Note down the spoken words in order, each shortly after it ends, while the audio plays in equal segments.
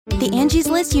The Angie's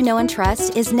List you know and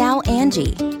trust is now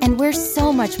Angie, and we're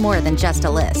so much more than just a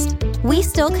list. We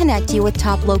still connect you with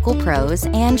top local pros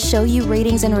and show you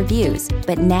ratings and reviews,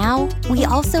 but now we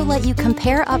also let you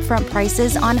compare upfront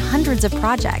prices on hundreds of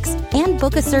projects and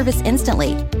book a service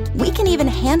instantly. We can even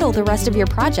handle the rest of your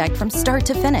project from start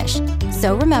to finish.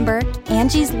 So remember,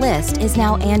 Angie's List is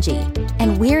now Angie,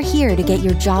 and we're here to get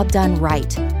your job done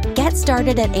right. Get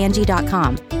started at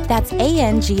Angie.com. That's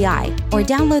ANGI, or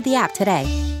download the app today.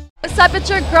 What's up, it's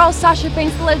your girl Sasha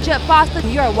Banks, the legit boss.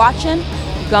 You are watching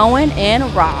Going in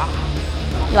Raw.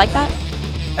 You like that?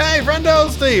 Hey,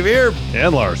 friendo, Steve here.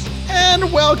 And Lars.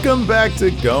 And welcome back to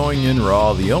Going in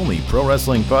Raw, the only pro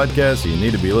wrestling podcast you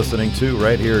need to be listening to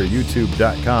right here at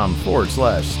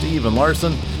youtube.com/Steve and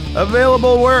Larson.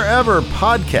 Available wherever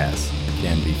podcasts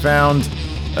can be found.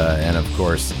 And of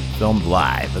course, filmed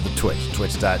live at the Twitch,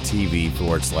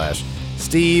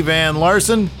 twitch.tv/Steve and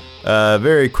Larson.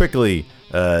 Very quickly,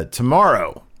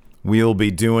 tomorrow we'll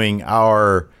be doing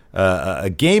our a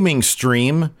gaming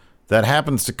stream that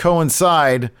happens to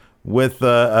coincide with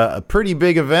a pretty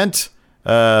big event,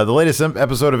 the latest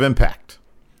episode of Impact,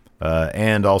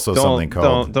 and also something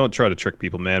called... Don't try to trick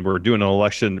people, man. We're doing an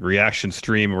election reaction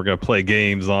stream. We're going to play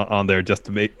games on there just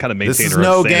to maintain our sanity. This is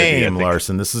no game,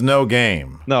 Larson. This is no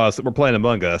game. No, we're playing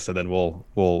Among Us, and then we'll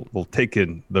take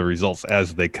in the results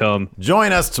as they come.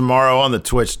 Join us tomorrow on the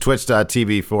Twitch,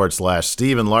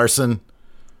 twitch.tv/Steve and Larson.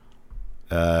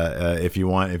 If you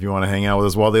want to hang out with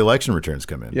us while the election returns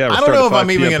come in. Yeah, I don't know if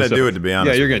I'm even going to do it, to be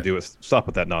honest. Yeah, you're going to do it. Stop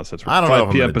with that nonsense. I don't know if I'm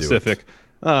 5 p.m. gonna Pacific.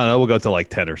 I don't know. We'll go to like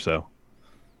 10 or so.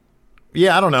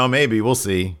 Yeah, I don't know. Maybe we'll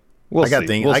see. I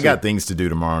got things to do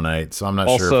tomorrow night, so I'm not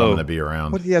sure if I'm going to be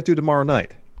around. What do you have to do tomorrow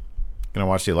night? Going to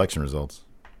watch the election results.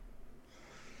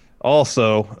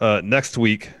 Also, next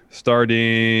week,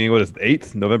 starting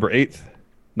November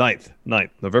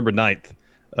 9th,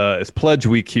 is Pledge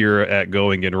Week here at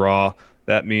Going in Raw.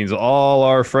 That means all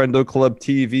our Friendo Club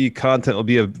TV content will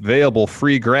be available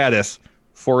free gratis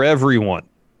for everyone.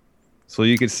 So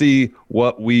you can see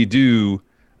what we do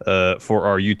for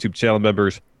our YouTube channel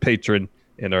members, patrons,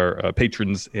 and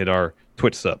our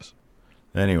Twitch subs.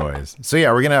 Anyways, so yeah,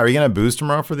 are we gonna booze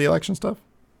tomorrow for the election stuff?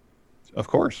 Of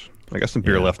course. I got some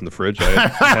beer left in the fridge.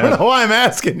 I don't know why I'm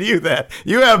asking you that.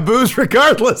 You have booze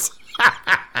regardless.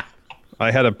 I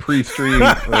had a pre-stream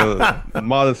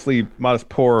modest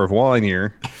pour of wine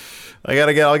here. I'll get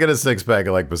a 6-pack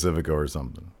of like Pacifico or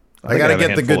something. I gotta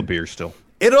get the good beer still.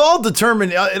 It'll all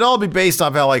be based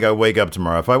off how like I wake up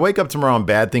tomorrow. If I wake up tomorrow and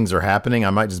bad things are happening, I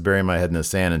might just bury my head in the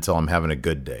sand until I'm having a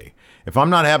good day. If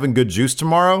I'm not having good juice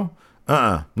tomorrow,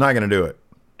 not gonna do it.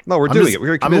 No, we're doing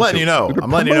it. I'm letting you know. I'm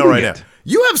letting you know right now.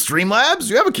 You have Streamlabs.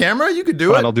 You have a camera. You could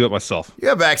do it. I'll do it myself. You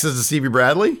have access to CB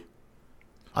Bradley.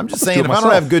 I'm just saying, if I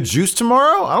don't have good juice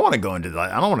tomorrow, I don't want to go into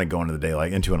the day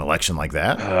like into an election like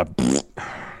that.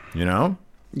 You know,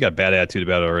 you got a bad attitude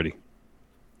about it already.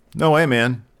 No way,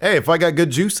 man. Hey, if I got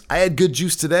good juice, I had good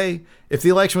juice today. If the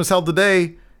election was held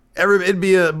today, it'd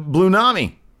be a blue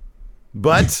nami.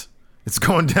 But it's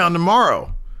going down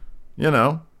tomorrow. You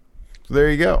know, so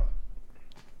there you go.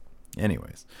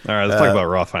 Anyways, all right, let's talk about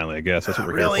Raw finally. I guess that's what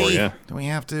we're here for. Yeah. Do we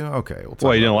have to? Okay. We'll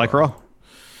talk you didn't like Raw?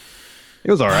 It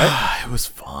was all right. It was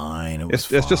fine. It's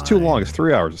just too long. It's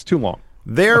 3 hours. It's too long.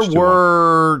 There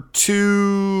were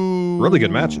two really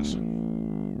good matches.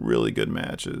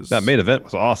 That main event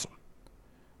was awesome.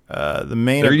 The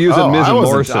main They're using Miz and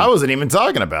Morrison. I wasn't even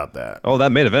talking about that. Oh,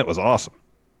 that main event was awesome.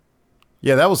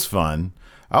 Yeah, that was fun.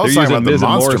 I was They're talking about Miz the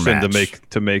monster and Morrison match.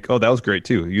 to make. Oh, that was great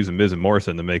too. Using Miz and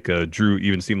Morrison to make Drew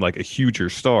even seem like a huger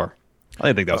star. I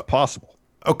didn't think that was possible.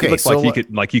 Okay, he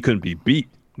looked like he couldn't be beat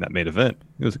in that main event.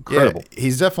 It was incredible. Yeah,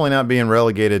 he's definitely not being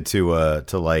relegated to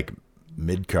like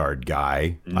mid card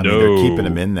guy. I mean, they're keeping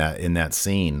him in that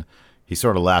scene. He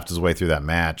sort of laughed his way through that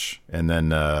match, and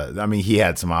then he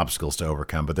had some obstacles to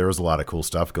overcome, but there was a lot of cool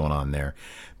stuff going on there.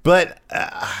 But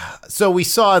so we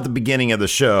saw at the beginning of the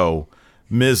show,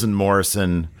 Miz and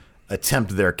Morrison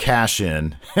attempt their cash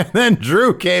in, and then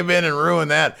Drew came in and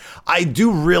ruined that. I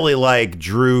do really like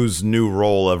Drew's new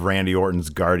role of Randy Orton's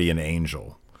guardian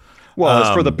angel. Well, it's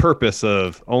for the purpose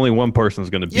of only one person is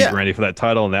going to beat Randy for that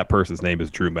title, and that person's name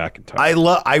is Drew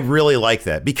McIntyre. I really like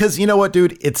that because you know what,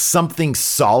 dude? It's something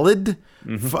solid,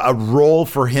 a role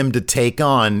for him to take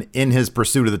on in his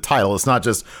pursuit of the title. It's not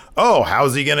just,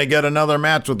 how's he going to get another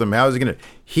match with him? How is he going to?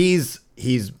 He's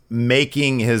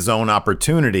making his own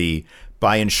opportunity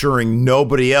by ensuring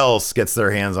nobody else gets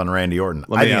their hands on Randy Orton.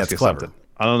 I think that's clever. Something.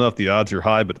 I don't know if the odds are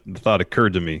high, but the thought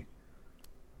occurred to me.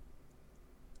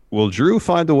 Will Drew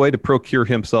find a way to procure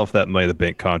himself that Money in the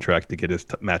Bank contract to get his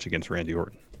match against Randy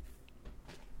Orton?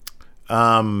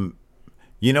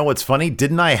 You know what's funny?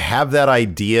 Didn't I have that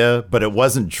idea, but it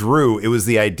wasn't Drew. It was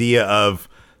the idea of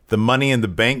the Money in the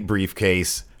Bank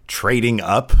briefcase trading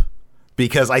up,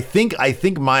 because I think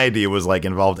my idea was like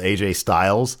involved AJ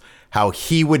Styles, how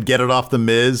he would get it off the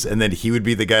Miz and then he would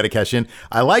be the guy to cash in.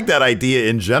 I like that idea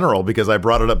in general because I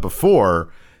brought it up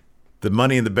before, the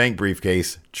Money in the Bank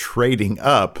briefcase trading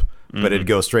up, but it'd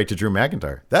go straight to Drew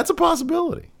McIntyre. That's a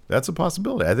possibility. I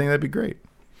think that'd be great.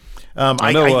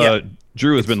 I know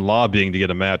Drew has been lobbying to get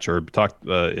a match, or talked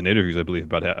in interviews, I believe,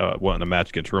 about wanting a match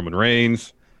against Roman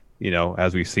Reigns. You know,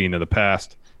 as we've seen in the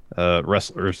past,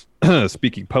 wrestlers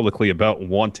speaking publicly about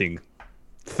wanting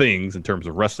things in terms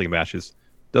of wrestling matches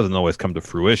doesn't always come to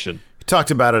fruition. We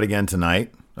talked about it again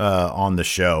tonight on the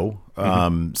show.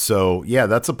 So yeah,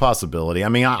 that's a possibility. I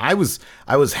mean, I was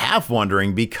half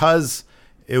wondering, because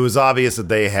it was obvious that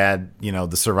they had, you know,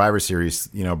 the Survivor Series,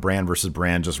 you know, brand versus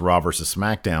brand, just Raw versus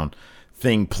SmackDown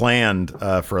thing planned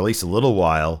for at least a little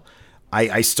while.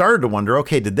 I started to wonder,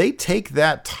 okay, did they take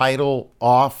that title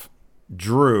off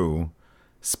Drew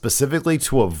specifically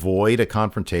to avoid a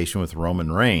confrontation with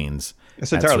Roman Reigns?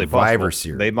 It's entirely Survivor possible.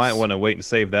 Series. They might want to wait and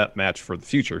save that match for the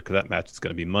future, because that match is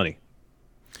going to be money.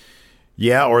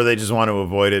 Yeah, or they just want to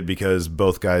avoid it because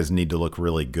both guys need to look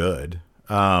really good.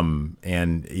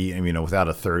 And you know, without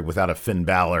a Finn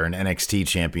Balor, an NXT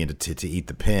champion to eat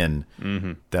the pin,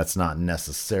 that's not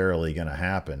necessarily going to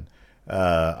happen.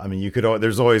 I mean,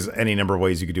 there's always any number of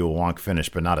ways you could do a wonk finish,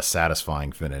 but not a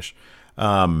satisfying finish.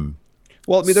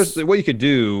 Well, I mean, there's what you could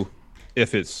do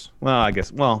if it's,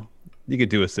 you could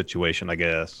do a situation, I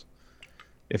guess,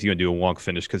 if you want to do a wonk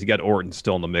finish, because you got Orton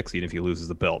still in the mix, even if he loses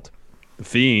the belt. The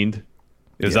Fiend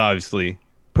is obviously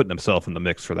putting himself in the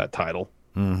mix for that title.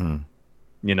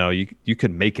 You know, you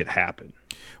can make it happen.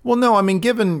 Well, no, I mean,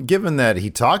 given that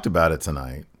he talked about it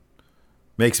tonight,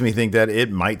 makes me think that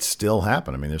it might still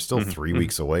happen. I mean, they're still 3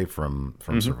 weeks away from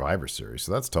Survivor Series,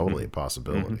 so that's totally a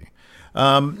possibility.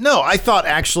 No, I thought,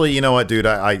 actually, you know what, dude,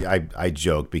 I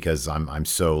joke because I'm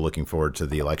so looking forward to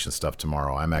the election stuff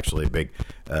tomorrow. I'm actually a big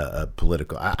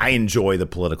political. I enjoy the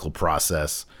political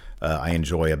process. I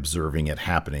enjoy observing it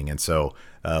happening, and so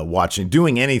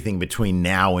doing anything between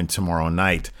now and tomorrow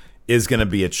night is going to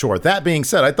be a chore. That being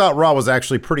said, I thought Raw was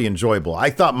actually pretty enjoyable. I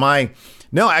thought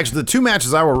the two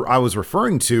matches I was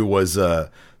referring to was the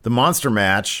Monster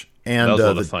match and that was a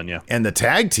lot of fun, yeah, and the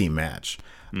tag team match.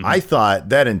 I thought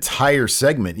that entire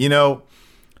segment, you know,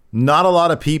 not a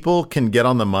lot of people can get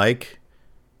on the mic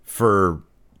for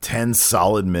 10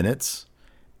 solid minutes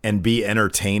and be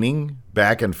entertaining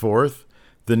back and forth.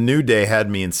 The New Day had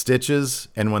me in stitches,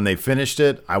 and when they finished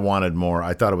it, I wanted more.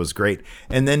 I thought it was great.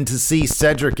 And then to see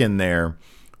Cedric in there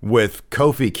with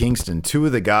Kofi Kingston, two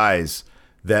of the guys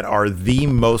that are the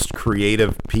most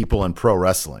creative people in pro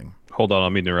wrestling. Hold on,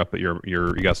 I'm going to interrupt, but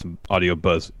you got some audio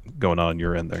buzz going on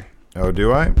your end there. Oh,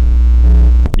 do I?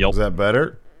 Yep. Is that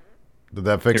better? Did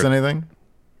that fix anything?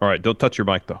 All right, don't touch your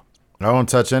mic, though. I won't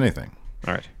touch anything.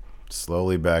 All right.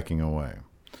 Slowly backing away.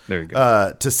 There you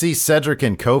go. To see Cedric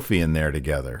and Kofi in there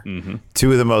together,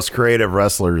 two of the most creative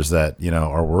wrestlers that, you know,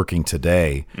 are working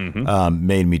today,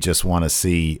 made me just want to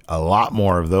see a lot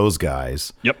more of those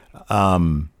guys. Yep.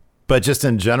 But just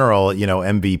in general, you know,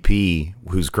 MVP,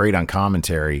 who's great on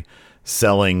commentary,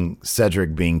 selling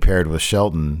Cedric being paired with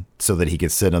Shelton so that he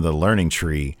could sit on the learning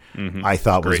tree, I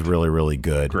thought was really, really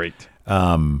good. Great.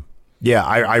 Yeah,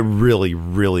 I really,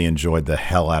 really enjoyed the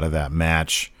hell out of that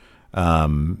match. I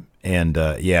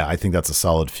think that's a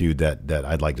solid feud that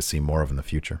I'd like to see more of in the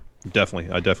future.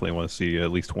 Definitely. I definitely want to see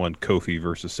at least one Kofi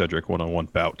versus Cedric one-on-one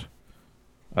bout.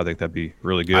 I think that'd be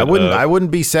really good. I wouldn't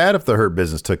be sad if the Hurt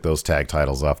Business took those tag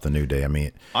titles off the New Day. I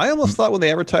mean, I almost thought when they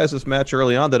advertised this match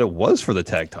early on that it was for the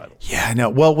tag titles. Yeah, I know.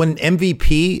 Well, when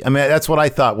MVP, I mean, that's what I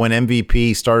thought when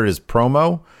MVP started his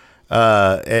promo,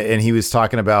 and he was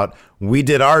talking about, we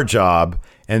did our job,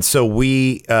 and so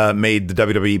we made the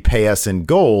WWE pay us in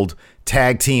gold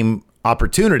tag team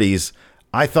opportunities.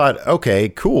 I thought, okay,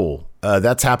 cool.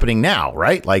 That's happening now,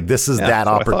 right? Like, this is that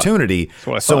opportunity.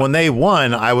 So when they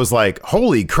won, I was like,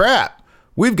 holy crap,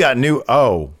 we've got new.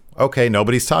 Oh, okay.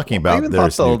 Nobody's talking about. I even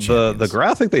thought the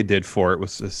graphic they did for it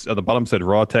was at the bottom said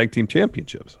Raw Tag Team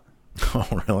Championships.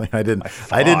 Oh, really? I didn't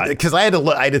because I had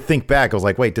to think back. I was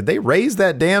like, wait, did they raise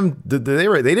that damn? They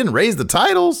didn't raise the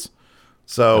titles.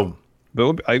 So,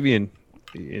 but I mean,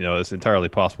 you know, it's entirely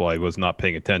possible I was not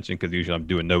paying attention because usually I'm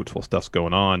doing notes while stuff's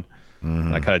going on.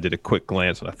 I kind of did a quick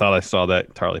glance and I thought I saw that.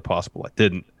 Entirely possible I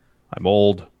didn't. I'm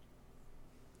old.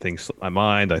 Things slip my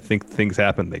mind. I think things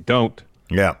happen. They don't.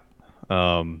 Yeah.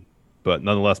 But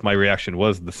nonetheless, my reaction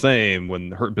was the same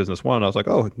when Hurt Business won. I was like,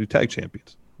 oh, new tag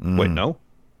champions. Wait, no?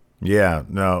 Yeah,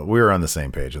 no, we were on the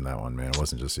same page in that one, man. It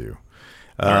wasn't just you.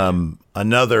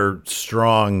 Another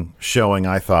strong showing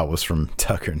I thought was from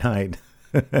Tucker Knight.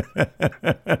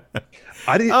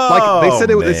 I didn't like.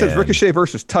 They said Ricochet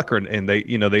versus Tucker, and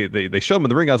they showed him in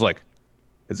the ring. I was like,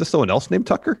 is this someone else named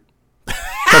Tucker?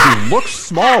 Because he looks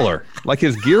smaller. Like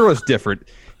his gear was different.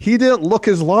 He didn't look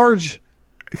as large.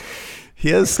 He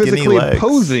has physically legs.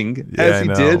 Imposing as he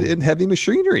did in Heavy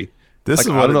Machinery. I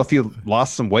don't know if he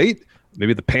lost some weight.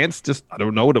 Maybe the pants I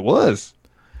don't know what it was.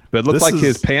 But it looked like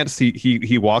his pants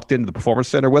he walked into the Performance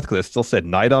Center with, because it still said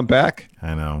Knight on back.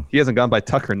 I know. He hasn't gone by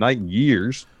Tucker Knight in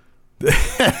years.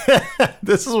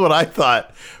 This is what I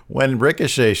thought when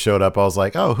Ricochet showed up. I was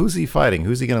like, oh, who's he fighting?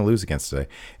 Who's he going to lose against today?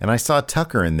 And I saw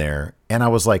Tucker in there, and I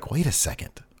was like, wait a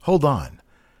second. Hold on.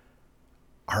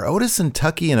 Are Otis and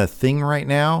Tucky in a thing right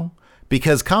now?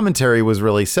 Because commentary was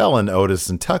really selling Otis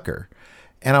and Tucker.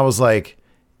 And I was like,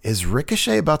 is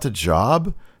Ricochet about to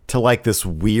job to like this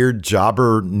weird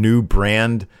jobber new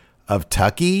brand of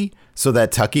Tucky so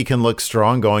that Tucky can look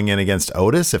strong going in against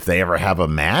Otis if they ever have a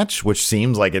match, which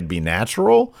seems like it'd be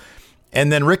natural?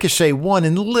 And then Ricochet won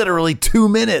in literally 2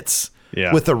 minutes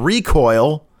with a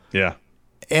recoil. Yeah.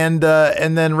 And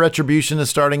then Retribution is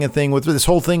starting a thing with this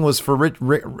whole thing was for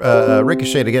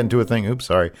Ricochet to get into a thing. Oops,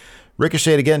 sorry.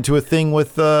 Ricochet to get into a thing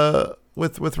with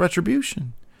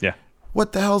Retribution. Yeah.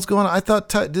 What the hell's going on? I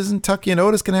thought isn't Tucky and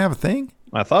Otis going to have a thing?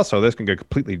 I thought so. This can go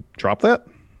completely drop that.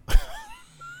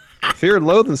 Fear and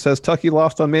Loathing says Tucky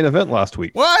lost on Main Event last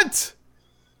week. What?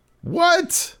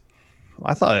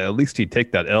 I thought at least he'd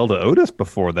take that L to Otis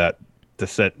before that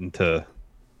descent into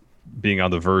being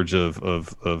on the verge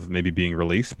of maybe being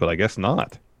released, but I guess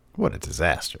not. What a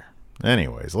disaster.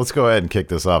 Anyways, let's go ahead and kick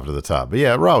this off to the top. But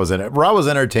yeah, Raw was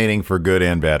entertaining for good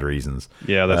and bad reasons.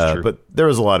 Yeah, that's true. But there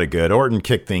was a lot of good. Orton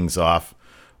kicked things off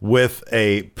with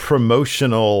a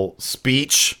promotional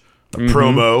speech, a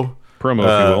promo, if you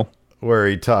will, where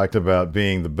he talked about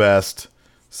being the best,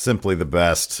 simply the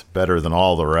best, better than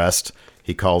all the rest.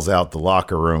 He calls out the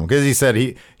locker room because he said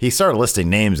he started listing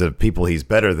names of people he's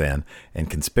better than, and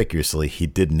conspicuously he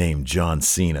did name John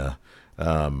Cena. He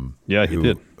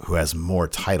did. Who has more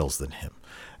titles than him?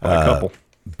 A couple.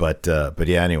 But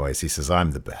yeah. Anyways, he says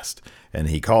I'm the best, and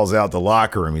he calls out the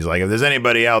locker room. He's like, if there's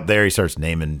anybody out there, he starts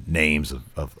naming names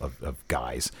of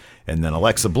guys, and then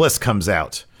Alexa Bliss comes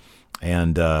out.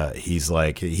 And he's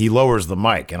like, he lowers the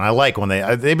mic. And I like when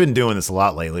they've been doing this a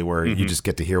lot lately where you just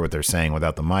get to hear what they're saying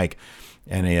without the mic.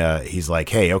 And he's like,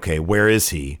 hey, okay, where is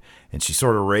he? And she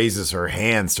sort of raises her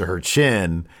hands to her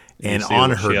chin. And on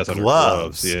her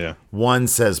gloves, one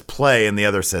says play and the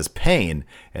other says pain.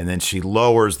 And then she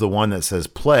lowers the one that says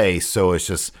play. So it's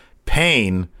just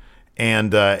pain.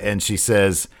 And she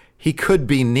says, he could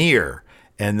be near.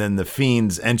 And then the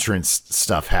Fiend's entrance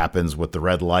stuff happens with the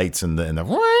red lights and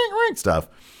the stuff.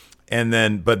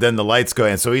 But then the lights go,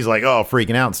 and so he's like, oh,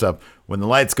 freaking out and stuff. When the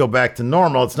lights go back to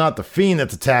normal, it's not the Fiend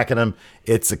that's attacking him.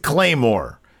 It's a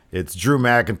Claymore. It's Drew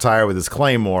McIntyre with his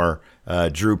Claymore.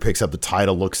 Drew picks up the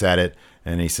title, looks at it,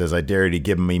 and he says, I dare you to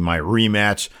give me my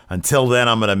rematch. Until then,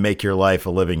 I'm going to make your life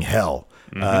a living hell.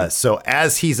 So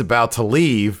as he's about to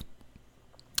leave,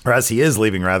 or as he is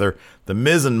leaving, rather, the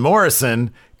Miz and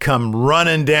Morrison come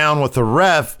running down with the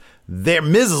ref.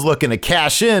 Miz is looking to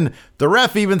cash in. The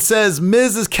ref even says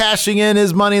Miz is cashing in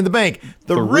his Money in the Bank.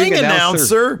 The ring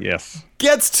announcer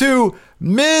gets to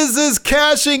Miz is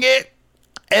cashing it.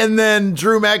 And then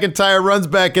Drew McIntyre runs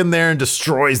back in there and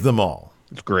destroys them all.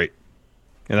 It's great.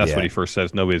 And that's what he first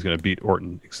says. Nobody's going to beat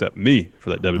Orton except me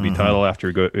for that WWE title. After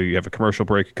you have a commercial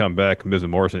break, you come back, Miz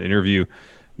and Morrison interview.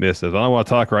 Miz says, I don't want to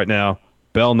talk right now.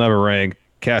 Bell never rang.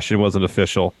 Cash in wasn't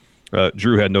official.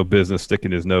 Drew had no business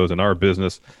sticking his nose in our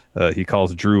business. He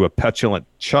calls Drew a petulant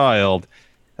child.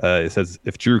 He says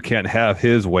if Drew can't have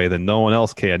his way, then no one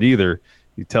else can either.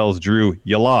 He tells Drew,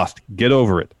 you lost. Get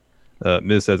over it.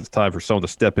 Miz says it's time for someone to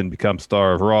step in and become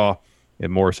star of Raw.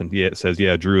 And Morrison says,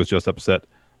 Drew is just upset.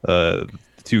 The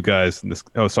two guys in this.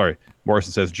 Oh, sorry.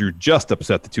 Morrison says Drew just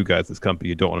upset the two guys in this company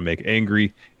you don't want to make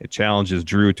angry. It challenges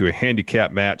Drew to a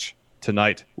handicap match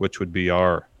tonight, which would be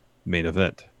our main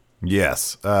event.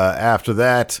 Yes. After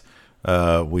that,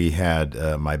 we had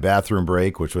My Bathroom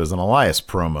Break, which was an Elias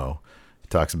promo. He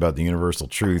talks about the universal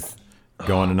truth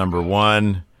going to number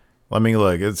one. Let me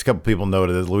look. It's a couple people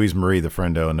noted this. Louise Marie, the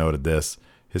friendo, noted this.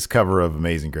 His cover of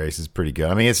Amazing Grace is pretty good.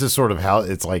 I mean, it's just sort of how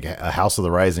it's like a House of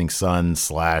the Rising Sun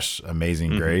 /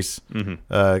 Amazing Grace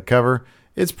cover.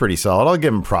 It's pretty solid. I'll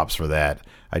give him props for that.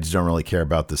 I just don't really care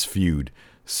about this feud.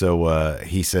 So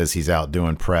he says he's out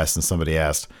doing press, and somebody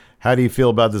asked, how do you feel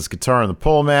about this guitar in the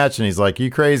pole match? And he's like, you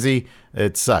crazy?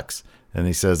 It sucks. And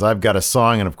he says, I've got a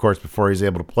song. And of course, before he's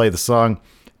able to play the song,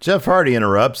 Jeff Hardy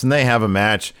interrupts and they have a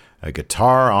match. a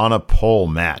guitar on a pole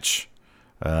match,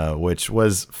 which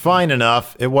was fine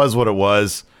enough. It was what it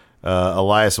was.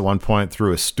 Elias at one point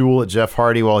threw a stool at Jeff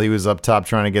Hardy while he was up top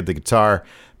trying to get the guitar.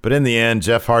 But in the end,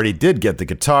 Jeff Hardy did get the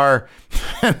guitar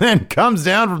and then comes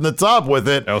down from the top with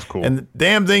it. That was cool. And the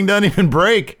damn thing doesn't even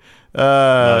break.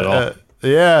 Not at all.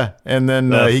 Yeah. And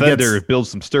then he Fender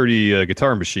builds some sturdy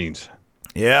guitar machines.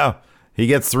 Yeah. He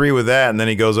gets 3 with that, and then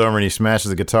he goes over and he smashes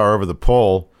the guitar over the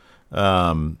pole.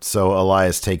 So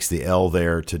Elias takes the L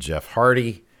there to Jeff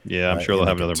Hardy. Yeah, I'm sure they'll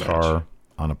have another match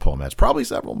on a pole match. Probably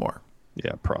several more.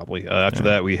 Yeah, probably. After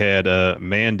that, we had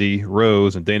Mandy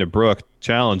Rose and Dana Brooke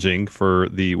challenging for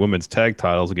the women's tag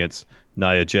titles against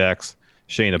Nia Jax,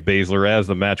 Shayna Baszler. As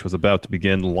the match was about to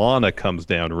begin, Lana comes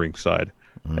down ringside,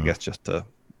 I guess just to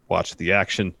watch the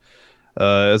action.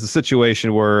 As a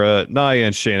situation where Nia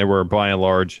and Shayna were by and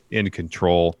large in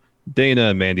control. Dana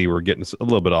and Mandy were getting a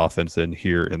little bit of offense in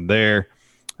here and there.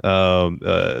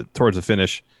 Towards the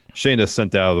finish, Shayna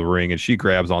sent out of the ring, and she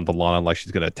grabs onto Lana like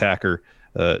she's going to attack her.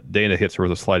 Dana hits her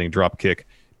with a sliding drop kick.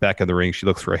 Back in the ring, she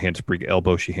looks for a handspring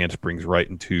elbow. She handsprings right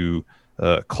into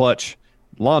clutch.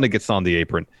 Lana gets on the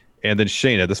apron, and then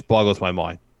Shayna, this boggles my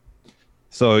mind.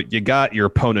 So you got your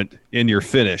opponent in your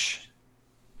finish.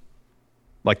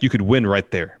 Like, you could win right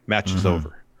there. Match is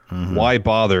over. Why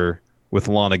bother with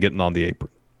Lana getting on the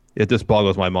apron? It just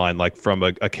boggles my mind, like, from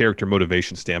a character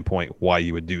motivation standpoint, why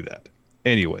you would do that.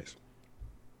 Anyways.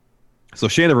 So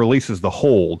Shayna releases the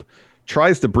hold,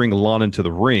 tries to bring Lana into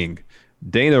the ring.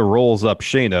 Dana rolls up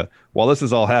Shayna. While this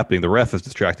is all happening, the ref is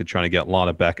distracted trying to get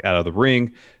Lana back out of the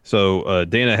ring. So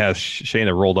Dana has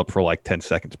Shayna rolled up for like 10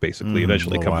 seconds, basically.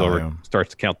 Eventually comes over,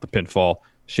 starts to count the pinfall.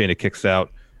 Shayna kicks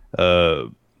out.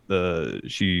 When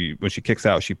she kicks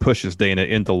out, she pushes Dana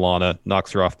into Lana,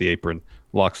 knocks her off the apron,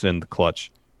 locks in the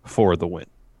clutch for the win.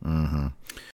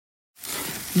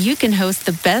 You can host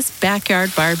the best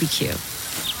backyard barbecue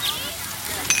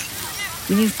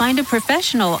when you find a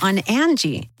professional on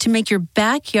Angie to make your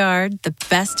backyard the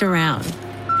best around.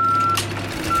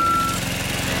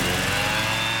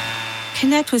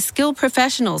 Connect with skilled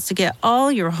professionals to get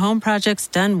all your home projects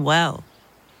done well.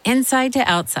 Inside to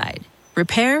outside,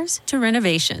 repairs to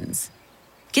renovations.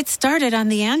 Get started on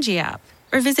the Angie app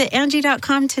or visit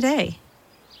Angie.com today.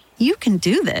 You can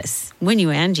do this when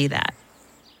you Angie that.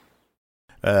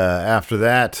 After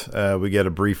that, we get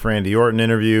a brief Randy Orton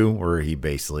interview where he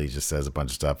basically just says a bunch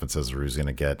of stuff and says who's going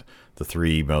to get the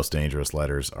 3 most dangerous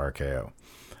letters, RKO.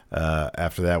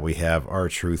 After that, we have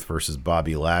R-Truth versus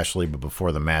Bobby Lashley. But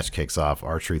before the match kicks off,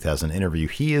 R-Truth has an interview.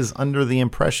 He is under the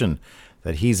impression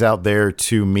that he's out there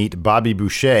to meet Bobby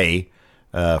Boucher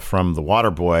from The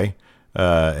Waterboy,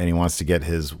 and he wants to get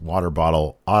his water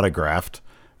bottle autographed.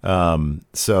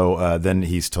 So then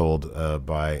he's told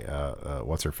by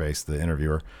what's her face, the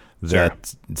interviewer,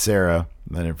 that Sarah,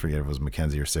 I didn't forget if it was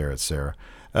Mackenzie or Sarah, it's Sarah,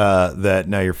 that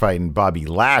now you're fighting Bobby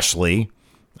Lashley,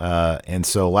 and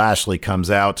so Lashley comes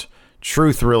out.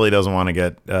 Truth really doesn't want to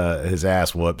get his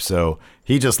ass whooped, so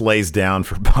he just lays down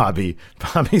for Bobby.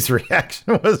 Bobby's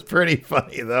reaction was pretty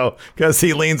funny though, because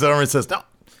he leans over and says, "No,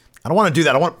 I don't want to do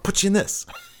that. I want to put you in this."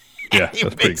 Yeah,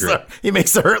 that's pretty great. He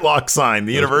makes the Hurt Lock sign,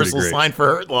 the universal sign for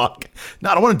Hurt Lock. No,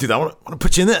 I don't want to do that. I want to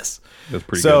put you in this. That's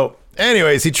pretty good.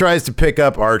 Anyways, he tries to pick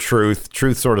up R-Truth.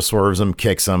 Truth sort of swerves him,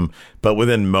 kicks him, but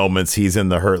within moments, he's in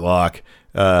the Hurt Lock.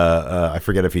 I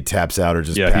forget if he taps out or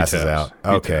just passes out.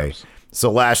 Okay. So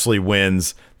Lashley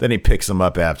wins. Then he picks him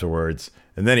up afterwards,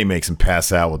 and then he makes him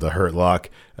pass out with the Hurt Lock.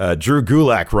 Drew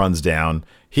Gulak runs down.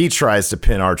 He tries to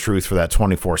pin R-Truth for that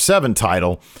 24/7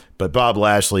 title, but Bob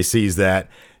Lashley sees that.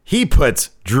 He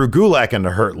puts Drew Gulak into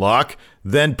Hurt Lock,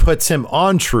 then puts him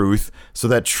on Truth so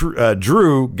that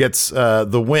Drew gets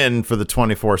the win for the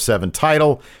 24/7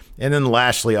 title. And then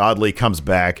Lashley oddly comes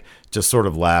back, just sort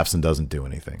of laughs and doesn't do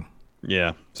anything.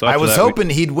 Yeah. So I was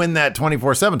hoping he'd win that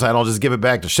 24/7 title and just give it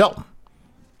back to Shelton.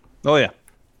 Oh, yeah.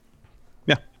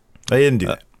 Yeah. They didn't do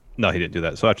that. No, he didn't do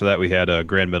that. So after that, we had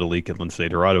Grand Metalik and Lince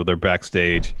Dorado. They're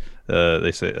backstage.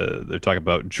 They say they're talking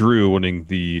about Drew winning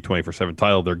the 24/7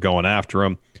 title. They're going after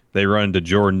him. They run into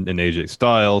Jordan and AJ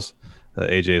Styles.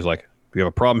 AJ is like, "We have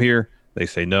a problem here." They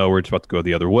say, "No, we're just about to go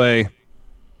the other way."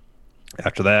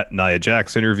 After that, Nia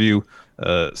Jax interview.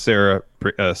 Sarah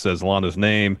says Lana's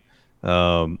name.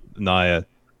 Nia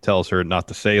tells her not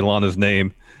to say Lana's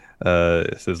name.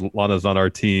 Says Lana's on our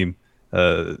team.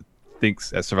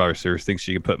 Thinks at Survivor Series thinks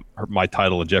she can put my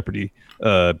title in jeopardy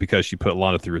because she put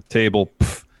Lana through a table.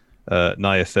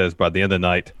 Nia says by the end of the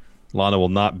night, Lana will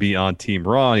not be on Team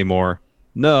Raw anymore.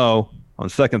 No, on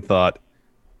second thought,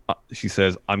 she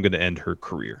says, I'm going to end her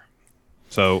career.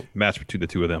 So match between the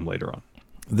two of them later on.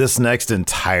 This next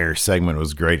entire segment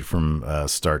was great from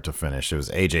start to finish. It was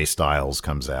AJ Styles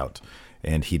comes out,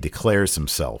 and he declares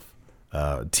himself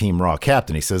Team Raw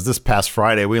captain. He says, this past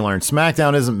Friday, we learned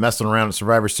SmackDown isn't messing around at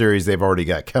Survivor Series. They've already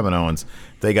got Kevin Owens.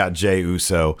 They got Jey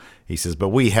Uso. He says, but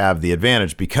we have the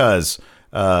advantage because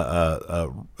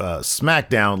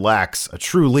SmackDown lacks a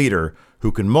true leader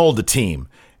who can mold a team.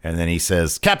 And then he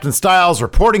says, Captain Styles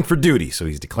reporting for duty. So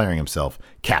he's declaring himself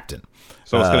captain.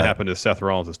 So what's going to happen is Seth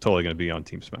Rollins is totally going to be on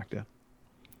Team SmackDown.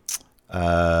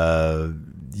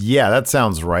 Yeah, that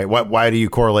sounds right. Why do you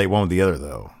correlate one with the other,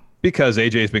 though? Because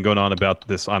AJ's been going on about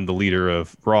this, I'm the leader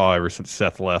of Raw ever since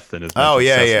Seth left. And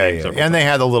And they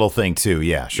had the little thing, too.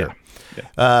 Yeah, sure.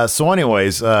 Yeah. So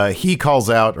anyways, he calls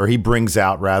out, or he brings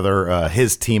out, rather,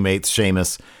 his teammates,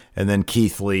 Sheamus, and then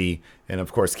Keith Lee. And,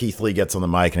 of course, Keith Lee gets on the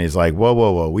mic, and he's like,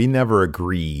 whoa, we never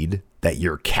agreed that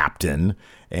you're captain.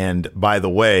 And by the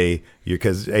way,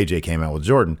 because AJ came out with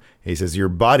Jordan, he says, your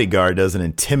bodyguard doesn't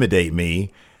intimidate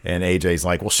me. And AJ's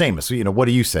like, well, Sheamus, what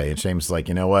do you say? And Sheamus is like,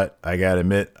 you know what? I got to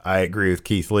admit, I agree with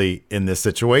Keith Lee in this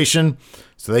situation.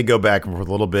 So they go back and forth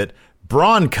a little bit.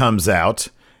 Braun comes out,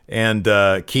 and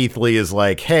Keith Lee is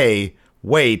like, hey,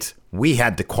 wait, we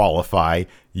had to qualify.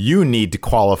 You need to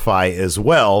qualify as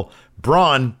well.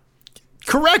 Braun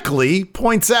correctly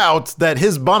points out that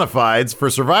his bona fides for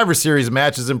Survivor Series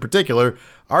matches in particular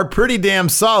are pretty damn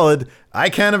solid. I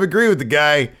kind of agree with the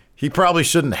guy. He probably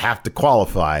shouldn't have to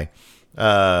qualify.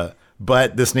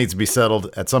 But this needs to be settled.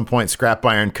 At some point, Scrap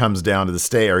Iron comes down to the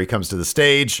stage, or he comes to the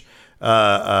stage,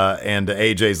 and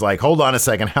AJ's like, hold on a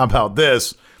second, how about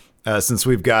this? Since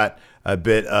we've got a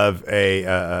bit of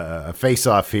a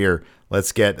face-off here,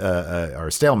 let's get, or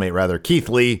a stalemate rather, Keith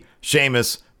Lee,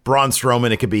 Sheamus, Braun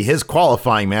Strowman. It could be his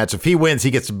qualifying match. If he wins,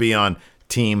 he gets to be on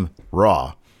Team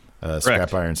Raw.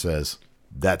 Scrap Iron says,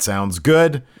 that sounds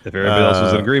good. If everybody else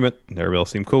was in agreement, everybody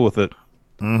else seemed cool with it.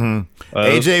 Mm-hmm.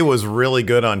 AJ was really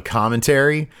good on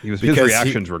commentary. His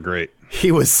reactions were great.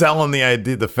 He was selling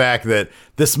the fact that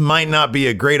this might not be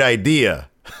a great idea.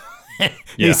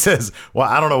 He says, well,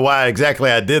 I don't know why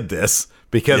exactly I did this,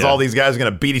 because all these guys are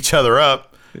going to beat each other up.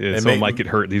 Someone might get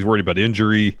hurt. He's worried about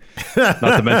injury, not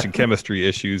to mention chemistry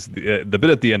issues. The bit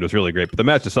at the end was really great, but the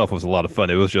match itself was a lot of fun.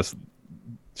 It was just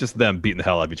them beating the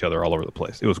hell out of each other all over the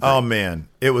place. It was great. Oh, man.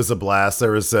 It was a blast.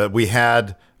 There was we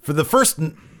had, for the first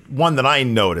one that I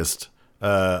noticed,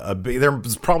 there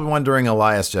was probably one during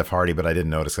Elias Jeff Hardy, but I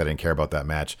didn't notice. I didn't care about that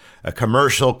match. A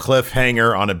commercial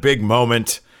cliffhanger on a big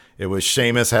moment. It was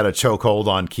Sheamus had a chokehold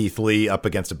on Keith Lee up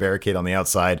against a barricade on the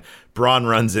outside. Braun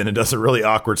runs in and does a really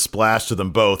awkward splash to them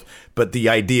both. But the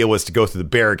idea was to go through the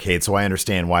barricade, so I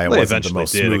understand why it wasn't the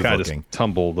most smooth It kind looking. of just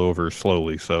tumbled over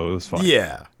slowly, so it was fine.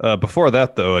 Yeah. Before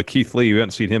that, though, Keith Lee, we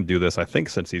haven't seen him do this, I think,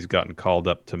 since he's gotten called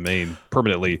up to main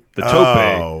permanently. The tope.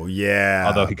 Oh, yeah.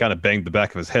 Although he kind of banged the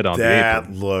back of his head on the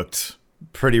apron. That looked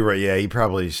pretty right. Yeah, he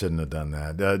probably shouldn't have done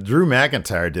that. Drew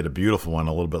McIntyre did a beautiful one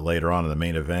a little bit later on in the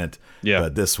main event. Yeah,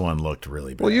 but this one looked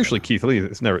really bad. Well, usually Keith Lee,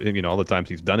 it's never, all the times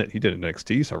he's done it, he did it in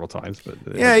NXT several times.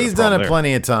 But yeah, he's done it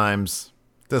plenty of times.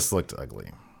 This looked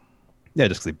ugly. Yeah,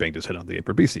 just because he banged his head on the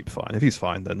apron. But he seemed fine. If he's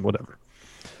fine, then whatever.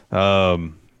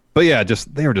 But yeah,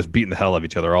 they were just beating the hell out of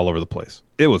each other all over the place.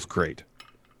 It was great.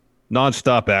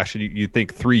 Non-stop action. You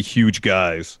think three huge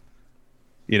guys,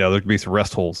 there could be some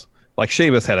rest holes. Like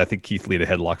Sheamus had, I think, Keith Lee in a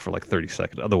headlock for like 30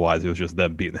 seconds. Otherwise, it was just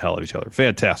them beating the hell out of each other.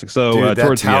 Fantastic. So dude,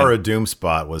 that Tower of Doom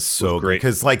spot was so great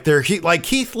because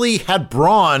Keith Lee had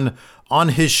Braun on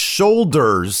his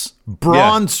shoulders,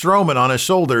 Strowman on his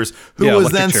shoulders, who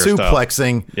was then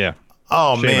suplexing. Style. Yeah.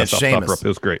 Oh Sheamus man, Sheamus! It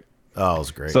was great. Oh, it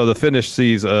was great. So the finish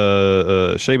sees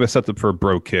Sheamus sets up for a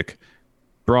bro kick.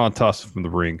 Braun tosses from the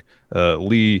ring.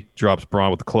 Lee drops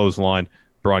Braun with the clothesline.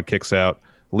 Braun kicks out.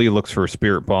 Lee looks for a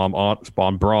spirit bomb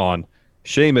on Braun.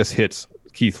 Sheamus hits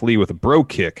Keith Lee with a bro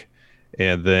kick,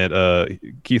 and then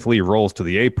Keith Lee rolls to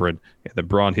the apron, and then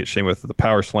Braun hits Sheamus with the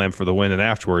power slam for the win. And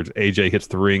afterwards, AJ hits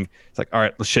the ring. It's like, all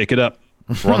right, let's shake it up.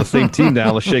 We're on the same team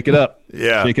now. Let's shake it up.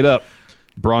 Yeah, shake it up.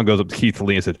 Braun goes up to Keith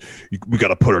Lee and said, "We got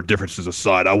to put our differences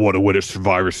aside. I want to win a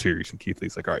Survivor Series." And Keith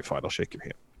Lee's like, "All right, fine. I'll shake your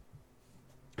hand."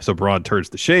 So Braun turns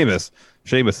to Sheamus.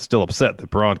 Sheamus is still upset that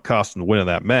Braun cost him the win in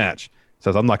that match.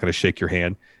 Says, "I'm not going to shake your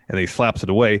hand." And then he slaps it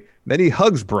away. Then he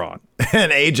hugs Braun.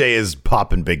 And AJ is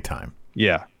popping big time.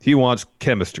 Yeah, he wants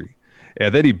chemistry.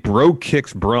 And then he bro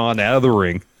kicks Braun out of the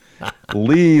ring.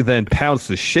 Lee then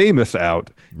pounces Sheamus out.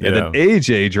 And then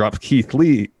AJ drop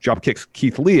kicks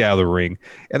Keith Lee out of the ring.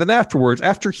 And then afterwards,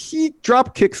 after he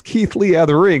drop kicks Keith Lee out of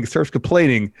the ring, starts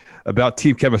complaining about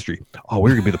team chemistry. Oh, we're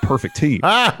going to be the perfect team.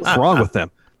 What's wrong with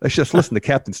them? Let's just listen to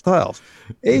Captain Styles.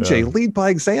 AJ, lead by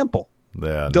example.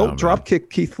 Yeah, Don't drop kick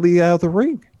Keith Lee out of the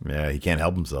ring. Yeah, he can't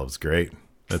help himself. It's great.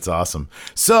 That's awesome.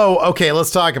 So, okay,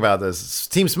 let's talk about this.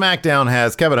 Team SmackDown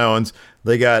has Kevin Owens.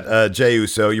 They got Jey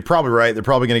Uso. You're probably right. They're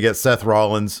probably going to get Seth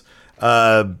Rollins.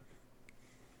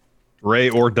 Ray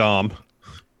or Dom.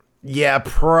 Yeah,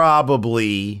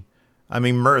 probably. I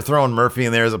mean, throwing Murphy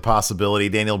in there is a possibility.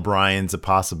 Daniel Bryan's a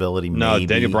possibility. No, maybe.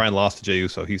 Daniel Bryan lost to Jey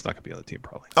Uso. He's not going to be on the team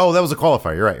probably. Oh, that was a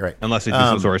qualifier. You're right. Unless they do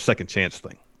some sort of second chance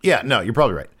thing. Yeah, no, you're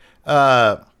probably right.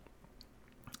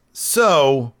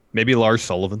 So maybe Lars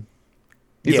Sullivan.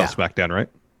 He's on SmackDown, right?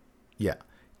 Yeah.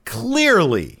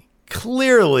 Clearly,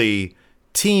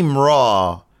 Team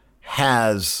Raw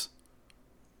has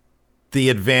the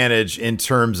advantage in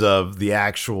terms of the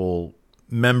actual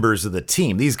members of the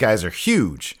team. These guys are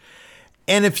huge.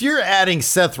 And if you're adding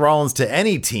Seth Rollins to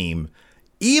any team,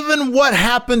 even what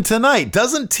happened tonight,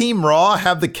 doesn't Team Raw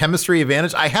have the chemistry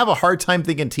advantage? I have a hard time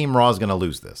thinking Team Raw is going to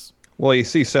lose this. Well, you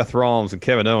see Seth Rollins and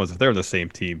Kevin Owens, if they're in the same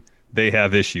team, they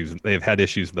have issues. They've had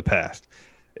issues in the past.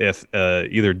 If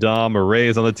either Dom or Ray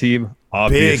is on the team,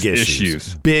 obvious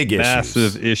issues. Big issues.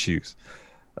 Massive issues.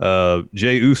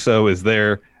 Jey Uso is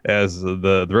there as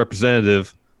the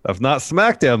representative of not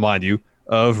SmackDown, mind you,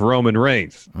 of Roman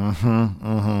Reigns.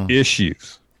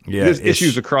 Issues. Yeah, there's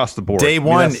issues across the board. Day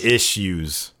one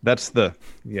issues. That's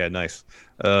nice.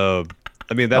 I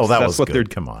mean, that's what good. they're.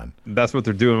 Come on. That's what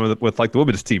they're doing with like the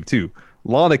women's team too.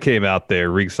 Lana came out there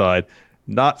ringside,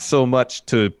 not so much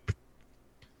to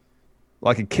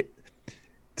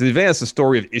advance the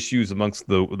story of issues amongst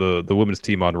the women's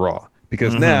team on Raw,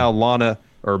 because now Lana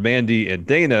or Mandy and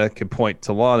Dana can point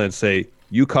to Lana and say,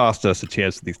 "You cost us a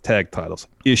chance at these tag titles."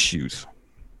 Issues.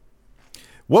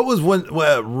 What was when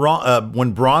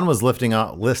Braun was listing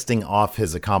off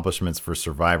his accomplishments for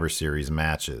Survivor Series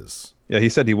matches? Yeah, he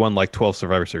said he won like 12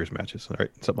 Survivor Series matches, right?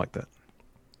 Something like that.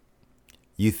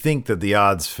 You think that the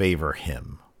odds favor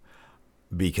him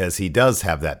because he does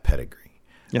have that pedigree,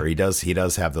 or he does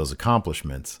have those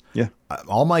accomplishments. Yeah.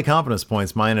 All my confidence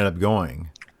points might end up going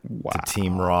to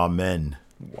Team Raw men.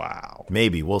 Wow.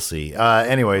 Maybe we'll see.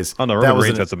 Anyways, on the Roman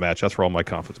Reigns has a match. That's where all my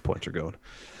confidence points are going.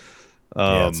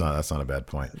 That's not a bad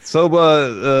point. So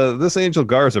this Angel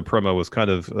Garza promo was kind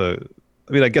of, I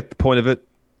mean, I get the point of it.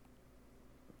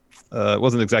 It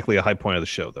wasn't exactly a high point of the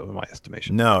show, though, in my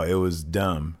estimation. No, it was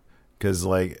dumb because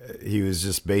he was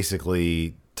just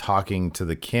basically talking to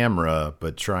the camera,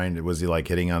 but was he like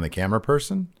hitting on the camera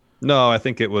person? No, I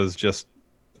think it was just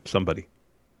somebody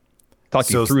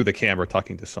talking through the camera,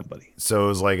 talking to somebody. So it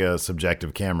was like a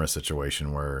subjective camera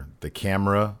situation where the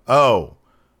camera.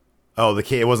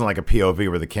 It wasn't like a POV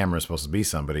where the camera is supposed to be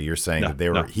somebody. You're saying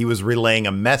he was relaying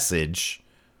a message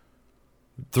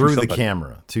through the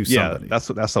camera to somebody. Yeah,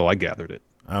 that's how I gathered it.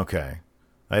 Okay.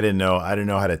 I didn't know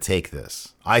how to take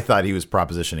this. I thought he was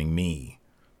propositioning me,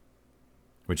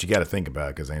 which you got to think about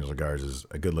because Angel Garza is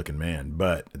a good-looking man,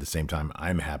 but at the same time,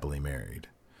 I'm happily married.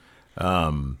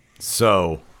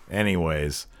 So,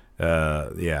 anyways,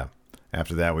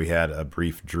 After that, we had a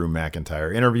brief Drew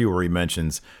McIntyre interview where he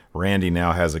mentions Randy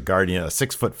now has a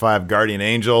 6'5" guardian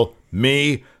angel,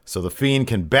 me, so the Fiend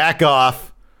can back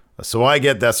off. So I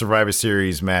get that Survivor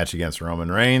Series match against Roman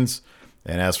Reigns.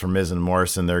 And as for Miz and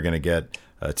Morrison, they're going to get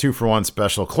a 2-for-1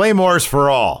 special. Claymores for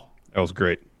all. That was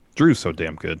great. Drew's so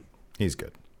damn good. He's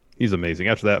good. He's amazing.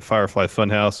 After that, Firefly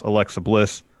Funhouse, Alexa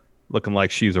Bliss, looking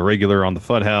like she's a regular on the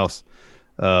Funhouse.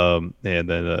 And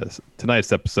then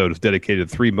tonight's episode is dedicated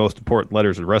to 3 most important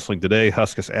letters in wrestling today.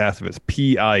 Huskus asked if it's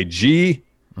P-I-G.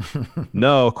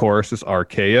 No, of course, it's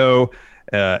RKO.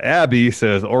 Abby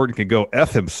says Orton can go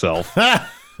F himself.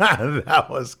 That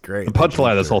was great. The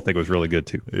punchline of this whole thing was really good,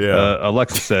 too. Yeah.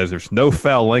 Alexa says there's no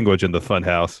foul language in the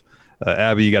Funhouse.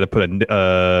 Abby, you got to put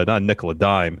not a nickel, a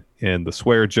dime in the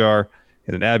swear jar.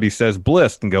 And then Abby says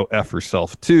Bliss can go F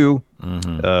herself, too.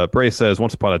 Bray says,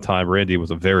 once upon a time, Randy was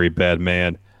a very bad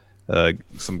man.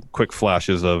 Some quick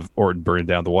flashes of Orton burning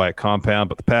down the Wyatt compound,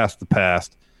 but the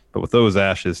past. But with those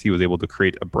ashes, he was able to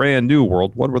create a brand new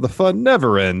world, one where the fun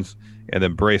never ends. And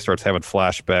then Bray starts having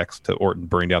flashbacks to Orton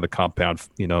burning down the compound,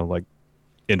 like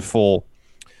in full.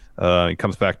 He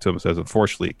comes back to him and says,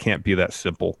 unfortunately, it can't be that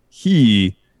simple.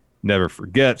 He never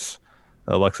forgets.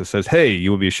 Alexa says, hey,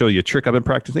 you want me to show you a trick I've been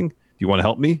practicing? Do you want to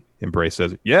help me? And Bray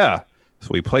says, yeah.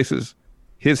 So he places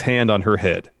his hand on her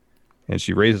head, and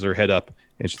she raises her head up,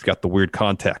 and she's got the weird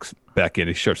contacts back in.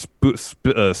 He starts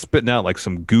spitting out like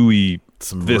some gooey,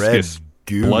 viscous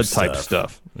blood type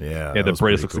stuff. Yeah. And then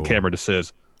Bray looks at the camera and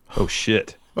says, oh,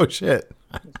 shit. Oh, shit.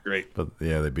 Great. But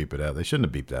yeah, they beep it out. They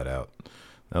shouldn't have beeped that out.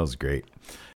 That was great.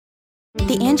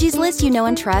 The Angie's List you know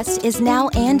and trust is now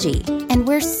Angie, and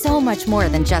we're so much more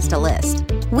than just a list.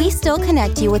 We still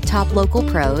connect you with top local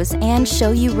pros and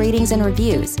show you ratings and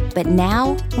reviews, but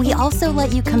now we also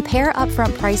let you compare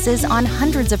upfront prices on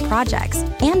hundreds of projects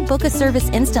and book a service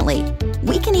instantly.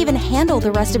 We can even handle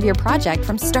the rest of your project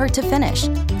from start to finish.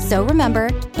 So remember,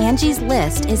 Angie's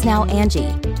List is now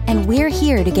Angie, and we're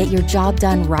here to get your job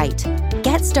done right.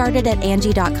 Get started at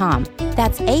Angie.com.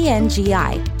 That's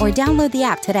ANGI, or download the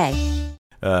app today.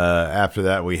 After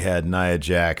that, we had Nia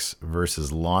Jax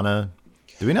versus Lana.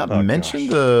 Did we not mention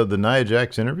the Nia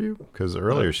Jax interview? Because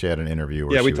earlier she had an interview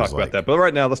where we talked about that. But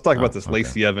right now, let's talk about this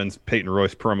Lacey Evans, Peyton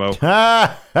Royce promo.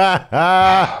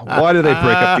 Why do they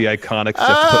break up the Iconics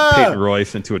just to put Peyton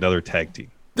Royce into another tag team?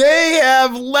 They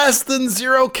have less than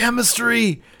zero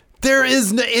chemistry.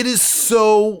 This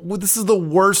is the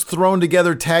worst thrown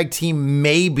together tag team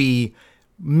maybe.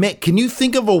 Can you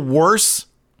think of a worse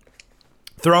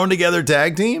thrown together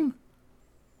tag team?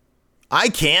 I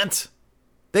can't.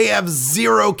 They have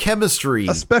zero chemistry.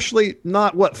 Especially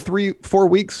not, 3-4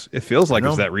 weeks? It feels like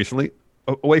it's that recently.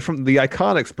 Away from the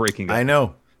Iconics breaking up. I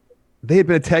know. They had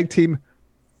been a tag team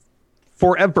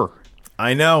forever.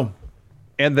 I know.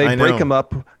 And they break them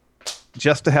up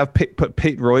just to have put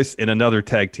Peyton Royce in another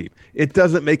tag team. It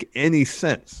doesn't make any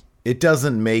sense. It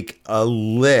doesn't make a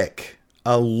lick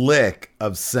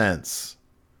of sense.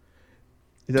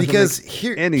 Because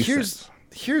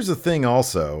here's the thing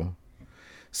also.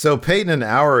 So Peyton an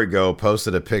hour ago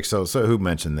posted a pic. So who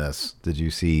mentioned this? Did you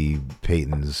see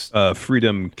Peyton's?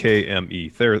 Freedom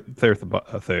KME.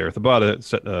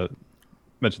 Thabata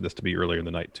mentioned this to me earlier in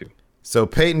the night too. So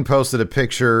Peyton posted a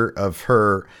picture of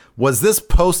her. Was this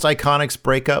post Iconics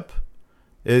breakup?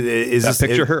 Is that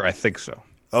picture her? I think so.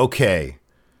 Okay.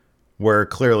 Where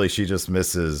clearly she just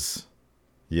misses.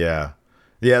 Yeah.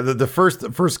 The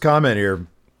first comment here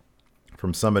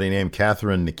from somebody named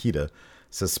Catherine Nikita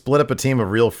says, split up a team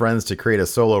of real friends to create a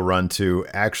solo run to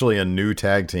actually a new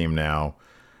tag team now.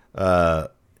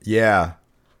 Yeah,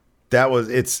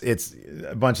 it's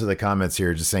a bunch of the comments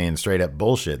here just saying straight up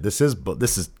bullshit. This is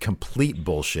complete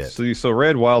bullshit. So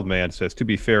Red Wildman says, to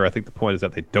be fair, I think the point is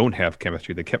that they don't have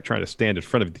chemistry. They kept trying to stand in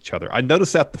front of each other. I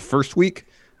noticed that the first week.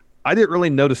 I didn't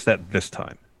really notice that this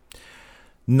time.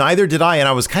 Neither did I, and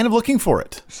I was kind of looking for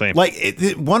it. Same. Like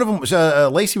one of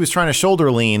them, Lacey was trying to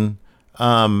shoulder lean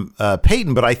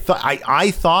Peyton, but I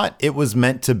thought it was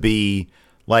meant to be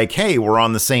like, hey, we're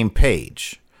on the same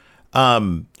page.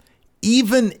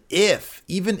 Even if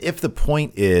the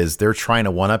point is they're trying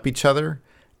to one up each other,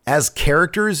 as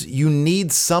characters, you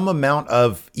need some amount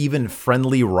of even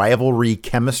friendly rivalry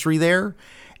chemistry there,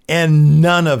 and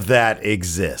none of that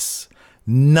exists.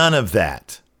 None of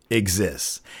that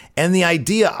exists. And the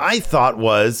idea I thought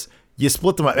was you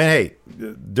split them up. And hey,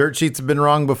 dirt sheets have been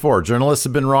wrong before. Journalists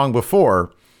have been wrong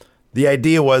before. The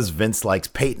idea was Vince likes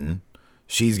Peyton.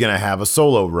 She's going to have a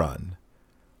solo run.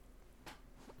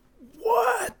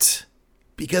 What?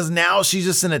 Because now she's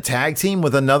just in a tag team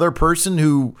with another person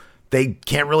who they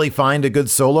can't really find a good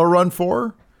solo run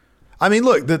for? I mean,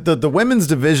 look, the women's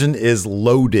division is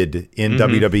loaded in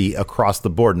WWE across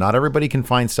the board. Not everybody can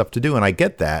find stuff to do, and I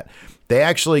get that. They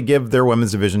actually give their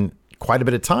women's division quite a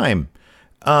bit of time.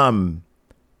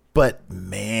 But,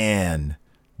 man,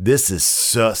 this is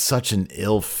such an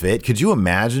ill fit. Could you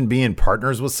imagine being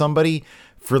partners with somebody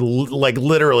for, like,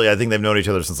 literally, I think they've known each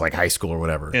other since, like, high school or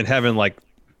whatever. And having, like,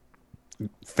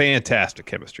 fantastic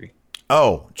chemistry.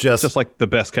 Oh, just like the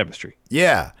best chemistry.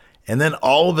 Yeah. And then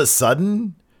all of a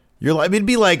sudden... You're like, it'd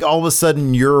be like all of a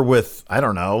sudden you're with, I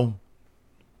don't know.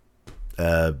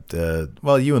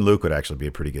 Well, you and Luke would actually be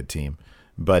a pretty good team,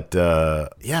 but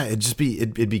yeah, it'd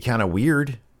be kind of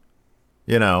weird,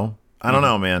 you know. I don't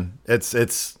know, man.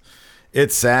 It's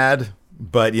sad,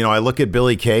 but you know, I look at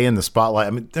Billie Kay in the spotlight.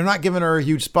 I mean, they're not giving her a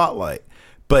huge spotlight,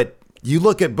 but you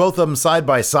look at both of them side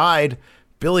by side.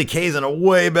 Billie Kay's in a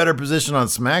way better position on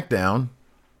SmackDown.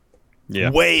 Yeah,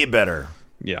 way better.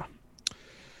 Yeah.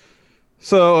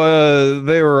 So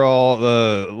they were all,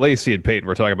 Lacey and Peyton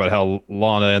were talking about how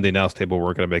Lana and the announce table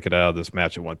weren't going to make it out of this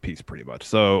match in one piece pretty much.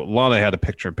 So Lana had a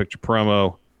picture-in-picture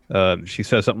promo. She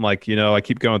says something like, you know, I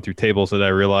keep going through tables and I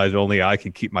realize only I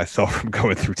can keep myself from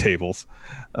going through tables.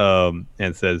 And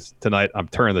says, tonight I'm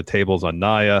turning the tables on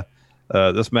Nia.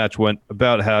 This match went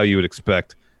about how you would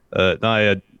expect.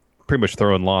 Nia pretty much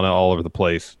throwing Lana all over the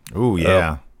place. Ooh,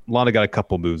 yeah. Lana got a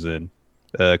couple moves in.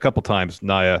 A couple times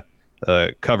Nia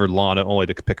covered Lana only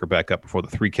to pick her back up before the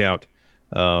 3 count.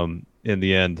 In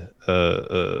the end,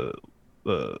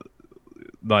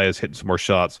 Nia's hitting some more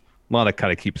shots. Lana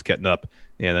kind of keeps getting up,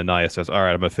 and then Nia says, all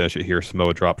right, I'm going to finish it here.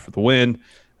 Samoa drop for the win.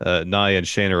 Nia and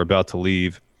Shayna are about to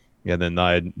leave. And then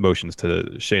Nia motions to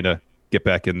Shayna, get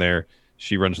back in there.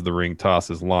 She runs to the ring,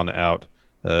 tosses Lana out.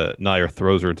 Nia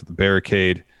throws her into the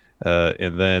barricade,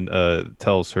 and then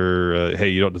tells her, hey,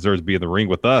 you don't deserve to be in the ring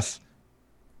with us.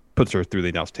 Puts her through the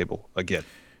announce table again.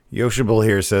 Yoshibul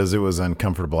here says it was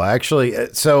uncomfortable.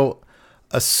 Actually, so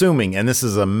assuming, and this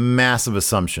is a massive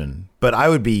assumption, but I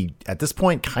would be, at this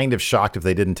point, kind of shocked if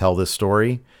they didn't tell this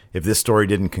story, if this story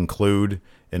didn't conclude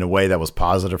in a way that was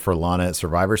positive for Lana at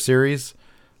Survivor Series.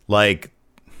 Like,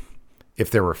 if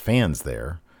there were fans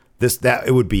there,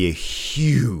 it would be a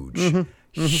huge,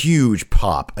 huge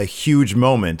pop, a huge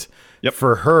moment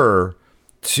for her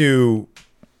to,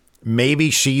 maybe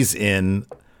she's in,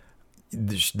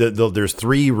 there's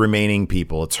 3 remaining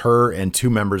people. It's her and 2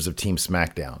 members of Team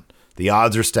SmackDown. The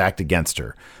odds are stacked against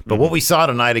her. But what we saw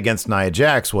tonight against Nia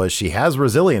Jax was she has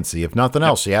resiliency. If nothing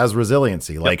else, she has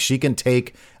resiliency. Like, she can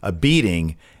take a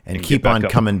beating and keep on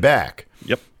coming back.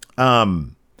 Yep.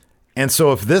 And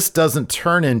so if this doesn't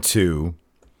turn into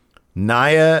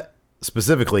Nia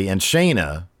specifically and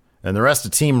Shayna and the rest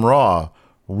of Team Raw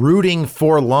rooting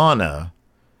for Lana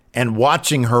and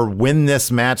watching her win this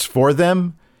match for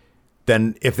them,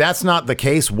 then if that's not the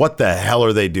case, what the hell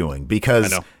are they doing?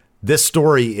 Because this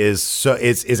story is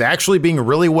actually being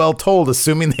really well told,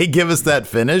 assuming they give us that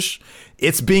finish.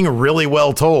 It's being really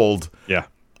well told. Yeah.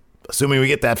 Assuming we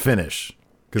get that finish.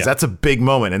 Because that's a big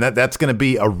moment, and that's going to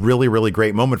be a really, really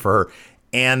great moment for her.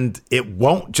 And it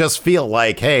won't just feel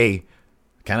like, hey,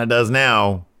 kind of does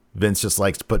now. Vince just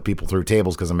likes to put people through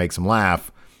tables because it makes them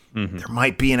laugh. Mm-hmm. There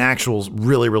might be an actual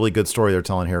really, really good story they're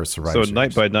telling here at Survivor Series. So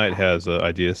Night by Night has an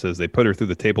idea. Says they put her through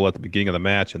the table at the beginning of the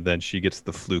match, and then she gets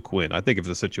the fluke win. I think if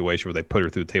it's a situation where they put her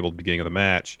through the table at the beginning of the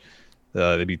match,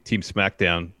 maybe Team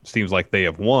SmackDown seems like they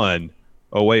have won.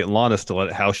 Oh wait, Lana's still at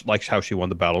it. How she won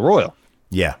the Battle Royal.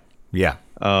 Yeah.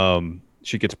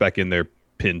 She gets back in there,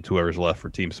 pinned whoever's left for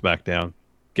Team SmackDown,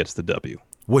 gets the W.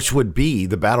 Which would be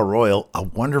the Battle Royal, a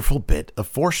wonderful bit of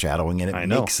foreshadowing, and it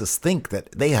makes us think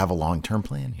that they have a long-term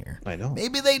plan here. I know.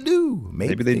 Maybe they do.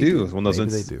 Maybe they do. It's one of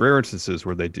those rare instances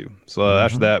where they do. So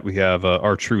after that, we have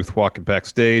R-Truth walking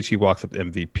backstage. He walks up to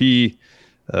MVP.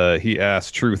 He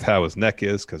asks Truth how his neck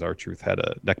is, because R-Truth had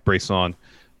a neck brace on.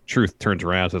 Truth turns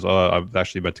around and says, I've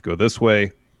actually meant to go this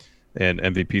way. And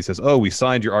MVP says, we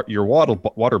signed your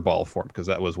water ball for him, because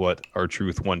that was what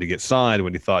R-Truth wanted to get signed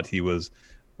when he thought he was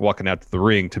walking out to the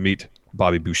ring to meet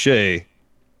Bobby Boucher,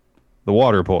 the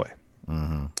water boy.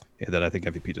 Mm-hmm. And then I think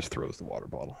MVP just throws the water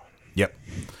bottle. Yep.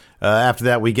 After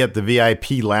that, we get the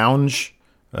VIP lounge,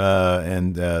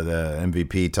 and the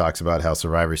MVP talks about how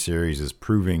Survivor Series is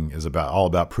all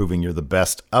about proving you're the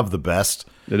best of the best.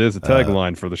 It is a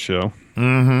tagline for the show.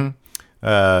 Mm-hmm.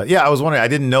 I was wondering. I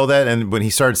didn't know that, and when he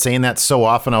started saying that so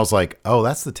often, I was like, "Oh,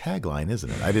 that's the tagline, isn't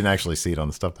it?" I didn't actually see it on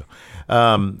the stuff though.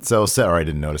 Or I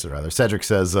didn't notice it rather. Cedric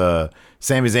says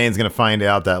Sami Zayn's going to find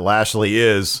out that Lashley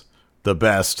is the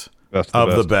best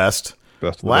of the best.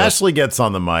 Lashley gets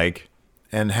on the mic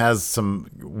and has some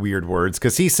weird words,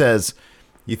 because he says,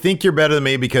 "You think you're better than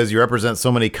me because you represent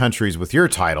so many countries with your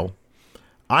title.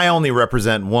 I only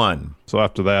represent one." So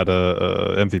after that,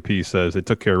 MVP says they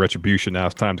took care of Retribution. Now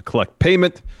it's time to collect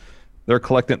payment. They're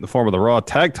collecting it in the form of the Raw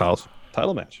Tag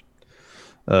title match.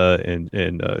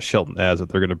 And Shelton adds that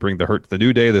they're going to bring the hurt to the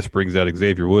New Day. This brings out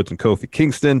Xavier Woods and Kofi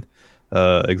Kingston.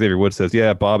 Xavier Woods says,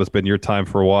 Bob, it's been your time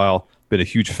for a while. Been a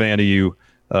huge fan of you.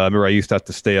 I remember I used to have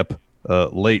to stay up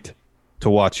late to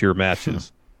watch your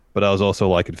matches. But I was also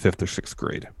like in 5th or 6th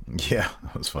grade. Yeah,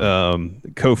 that was fun.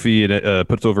 Kofi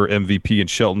puts over MVP and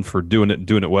Shelton for doing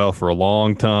it well for a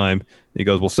long time. He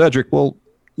goes, well, Cedric,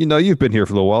 you've been here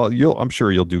for a little while. I'm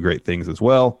sure you'll do great things as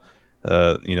well.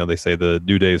 They say the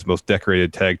New Day's most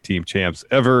decorated tag team champs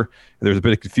ever. There's a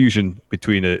bit of confusion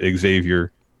between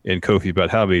Xavier and Kofi about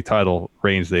how many title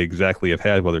reigns they exactly have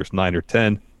had, whether it's 9 or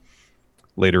 10.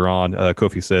 Later on,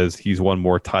 Kofi says he's won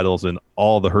more titles than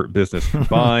all the Hurt Business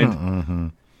combined. Mm-hmm.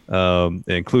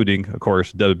 Including, of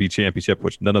course, WWE Championship,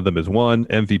 which none of them has won.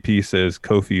 MVP says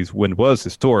Kofi's win was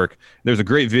historic. There's a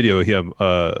great video of him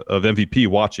of MVP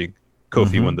watching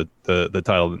Kofi win the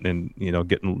title, and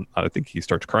getting. I think he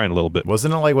starts crying a little bit.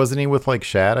 Wasn't he with like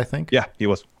Shad? I think. Yeah, he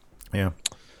was. Yeah.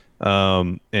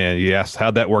 And he asked,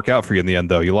 "How'd that work out for you in the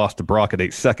end, though? You lost to Brock at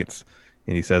 8 seconds."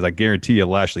 And he says, "I guarantee you,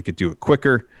 Lashley could do it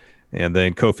quicker." And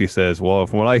then Kofi says, "Well,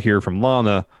 from what I hear from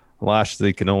Lana,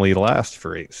 Lashley can only last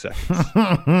for 8 seconds."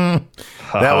 That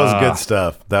was good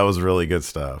stuff. That was really good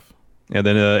stuff. And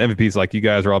then MVP's like, "You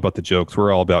guys are all about the jokes.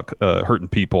 We're all about hurting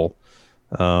people."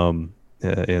 And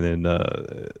then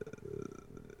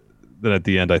at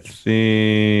the end, I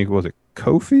think, was it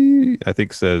Kofi? I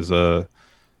think says,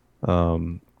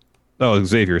 Oh,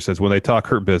 Xavier says, when they talk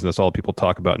Hurt Business, all people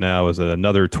talk about now is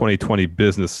another 2020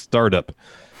 business startup.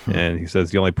 And he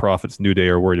says the only profits New Day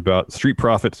are worried about, Street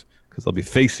Profits, because they'll be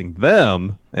facing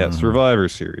them at Survivor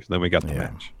Series. Then we got the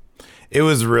match. It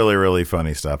was really, really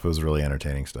funny stuff. It was really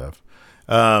entertaining stuff.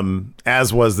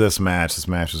 As was this match. This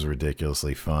match was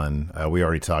ridiculously fun. We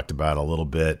already talked about it a little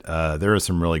bit. There are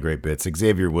some really great bits.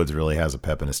 Xavier Woods really has a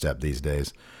pep in his step these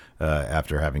days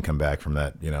after having come back from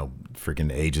that,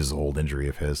 freaking ages-old injury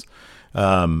of his.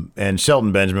 And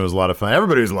Shelton Benjamin was a lot of fun.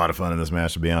 Everybody was a lot of fun in this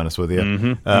match, to be honest with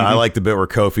you. I like the bit where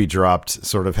Kofi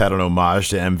had an homage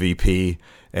to MVP,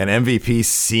 and MVP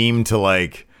seemed to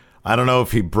I don't know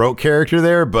if he broke character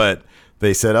there, but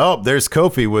they said, "Oh, there's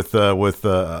Kofi with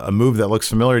a move that looks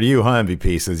familiar to you, huh?"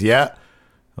 MVP says, "Yeah."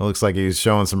 It looks like he's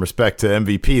showing some respect to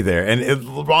MVP there, and it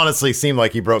honestly seemed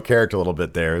like he broke character a little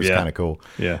bit there. It was kind of cool.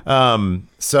 Yeah.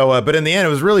 But in the end, it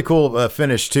was really cool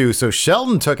finish too. So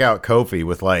Shelton took out Kofi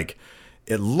with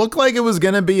it looked like it was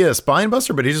going to be a spine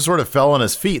buster, but he just sort of fell on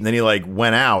his feet, and then he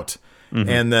went out.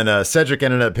 And then Cedric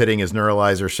ended up hitting his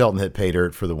neuralizer. Shelton hit pay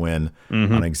dirt for the win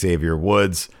on Xavier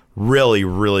Woods. Really,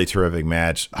 really terrific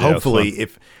match. Yeah, hopefully,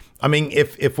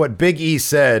 if what Big E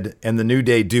said and the New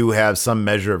Day do have some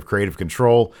measure of creative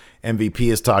control, MVP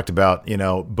has talked about,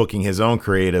 booking his own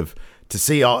creative to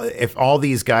see if all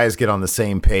these guys get on the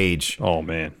same page. Oh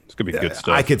man, it's gonna be good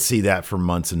stuff. I could see that for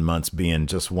months and months being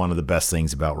just one of the best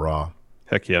things about Raw.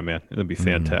 Heck yeah, man. It'll be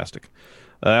fantastic.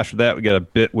 After that, we got a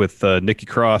bit with Nikki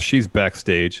Cross. She's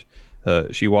backstage.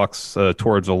 She walks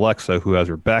towards Alexa, who has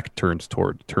her back turned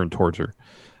towards her.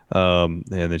 And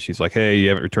then she's like, "Hey, you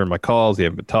haven't returned my calls. You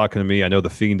haven't been talking to me. I know the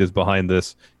Fiend is behind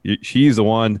this. She's the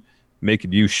one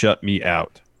making you shut me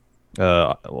out.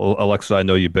 Alexa, I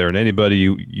know you better than anybody.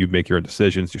 You make your own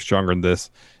decisions. You're stronger than this."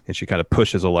 And she kind of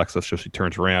pushes Alexa, so she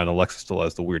turns around. Alexa still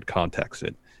has the weird contacts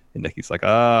in. And Nikki's like,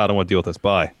 I don't want to deal with this.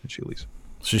 Bye. And she leaves.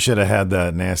 She should have had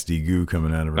that nasty goo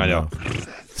coming out of her mouth.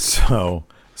 I know.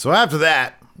 So after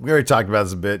that, we already talked about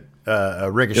this a bit.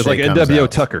 Ricochet. It's like NWO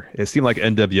Tucker. It seemed like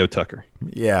NWO Tucker.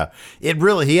 Yeah,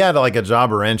 he had a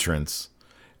jobber entrance,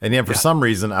 and yet for some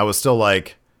reason I was still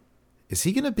like, is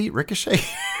he gonna beat Ricochet?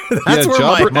 That's where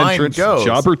my mind goes.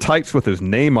 Jobber tights with his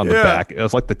name on the back. It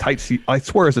was like the tights. I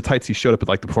swear, it's the tights he showed up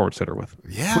at the Performance Center with.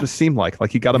 Yeah, that's what it seemed like.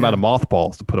 Like he got him out of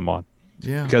mothballs to put him on.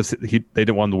 Yeah, because they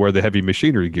didn't want him to wear the heavy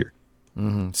machinery gear.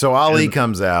 So Ali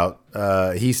comes out.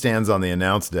 He stands on the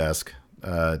announce desk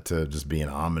to just be an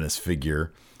ominous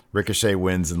figure. Ricochet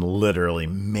wins in literally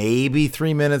maybe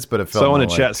 3 minutes, but it felt someone in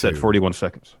like chat said 41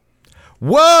 seconds.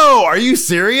 Whoa, are you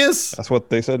serious? That's what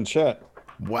they said in chat.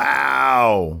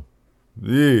 Wow.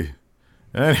 Ew.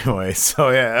 Anyway,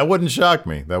 so yeah, that wouldn't shock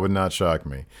me. That would not shock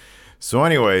me. So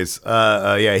anyways,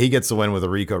 he gets the win with a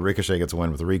recoil. Ricochet gets a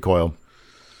win with a recoil.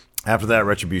 After that,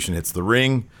 Retribution hits the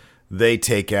ring. They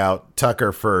take out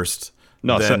Tucker first.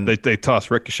 No, they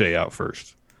toss Ricochet out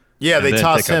first. Yeah, they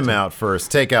toss him out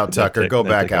first. Take out Tucker. Go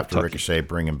back after Ricochet.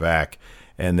 Bring him back.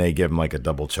 And they give him a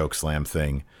double choke slam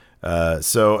thing.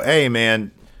 So, hey,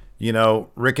 man,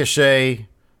 Ricochet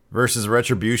versus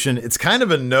Retribution, it's kind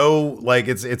of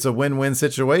it's a win-win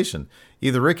situation.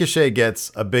 Either Ricochet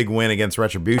gets a big win against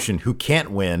Retribution, who can't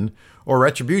win, or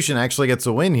Retribution actually gets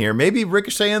a win here. Maybe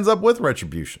Ricochet ends up with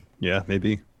Retribution. Yeah,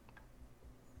 maybe.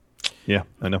 Yeah,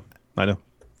 I know.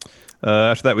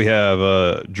 After that, we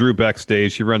have Drew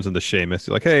backstage. He runs into Sheamus.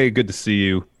 He's like, "Hey, good to see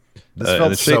you." This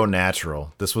felt so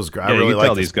natural. This was great. I really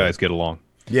like these guys get along.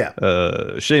 Yeah.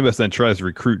 Sheamus then tries to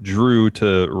recruit Drew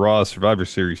to Raw's Survivor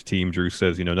Series team. Drew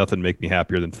says, nothing make me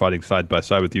happier than fighting side by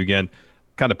side with you again.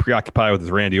 Kind of preoccupied with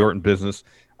his Randy Orton business.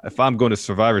 If I'm going to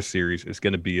Survivor Series, it's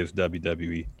going to be as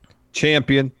WWE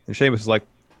champion. And Sheamus is like,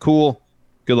 cool.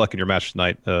 Good luck in your match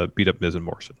tonight. Beat up Miz and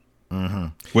Morrison. Mm-hmm.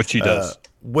 Which he does.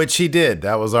 Which he did.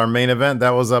 That was our main event.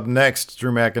 That was up next.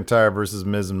 Drew McIntyre versus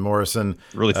Miz and Morrison.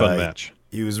 Really fun match.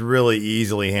 He was really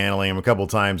easily handling him. A couple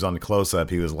times on the close-up,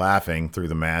 he was laughing through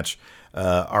the match.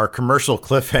 Our commercial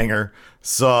cliffhanger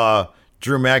saw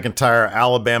Drew McIntyre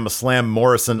Alabama slam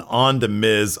Morrison onto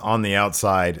Miz on the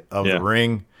outside of the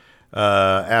ring.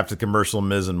 After the commercial,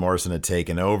 Miz and Morrison had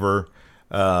taken over.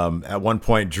 At one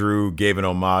point, Drew gave an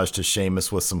homage to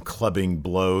Sheamus with some clubbing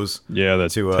blows. Yeah,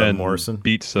 that's to 10 Morrison.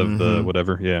 Beats of the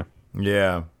whatever. Yeah.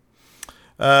 Yeah.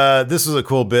 This was a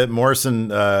cool bit. Morrison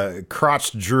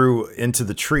crotched Drew into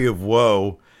the Tree of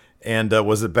Woe and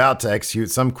was about to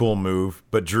execute some cool move,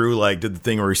 but Drew did the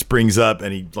thing where he springs up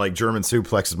and he German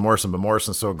suplexes Morrison, but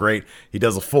Morrison's so great he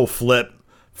does a full flip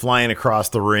flying across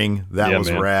the ring. That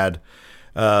was rad.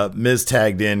 Miz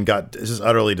tagged in, got just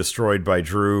utterly destroyed by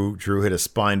Drew. Drew hit a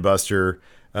spine buster,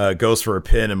 goes for a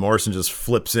pin, and Morrison just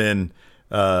flips in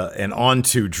and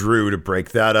onto Drew to break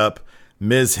that up.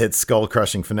 Miz hit skull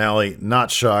crushing finale. Not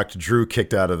shocked. Drew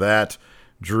kicked out of that.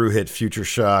 Drew hit Future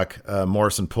Shock.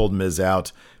 Morrison pulled Miz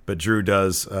out, but Drew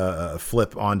does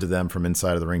flip onto them from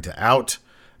inside of the ring to out.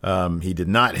 He did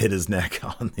not hit his neck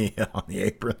on the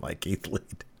apron like Keith Lee.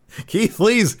 Keith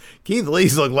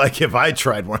Lee's looked like if I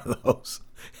tried one of those.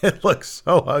 It looks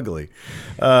so ugly.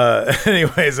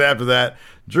 Anyways, after that,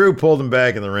 Drew pulled him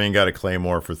back in the ring, got a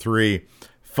Claymore for 3.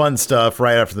 Fun stuff.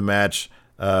 Right after the match,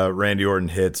 Randy Orton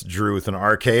hits Drew with an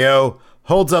RKO,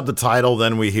 holds up the title.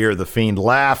 Then we hear the Fiend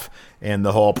laugh, and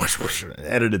the whole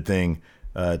edited thing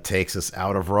takes us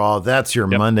out of Raw. That's your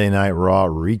Monday Night Raw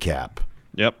recap.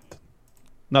 Yep.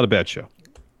 Not a bad show.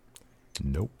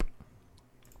 Nope.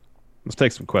 Let's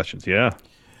take some questions. Yeah.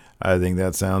 I think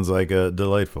that sounds like a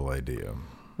delightful idea.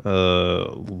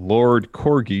 Lord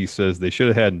Corgi says they should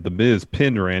have had The Miz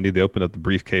pin Randy. They opened up the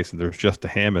briefcase and there's just a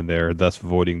ham in there, thus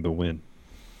voiding the win.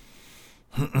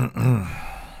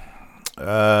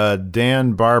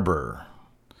 Dan Barber.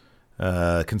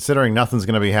 Considering nothing's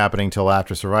going to be happening till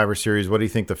after Survivor Series, what do you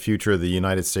think the future of the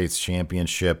United States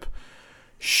Championship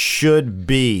should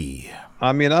be?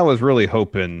 I mean, I was really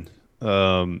hoping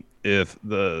if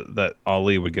that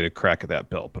Ali would get a crack at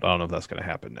that belt, but I don't know if that's going to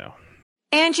happen now.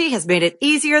 Angie has made it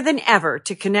easier than ever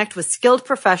to connect with skilled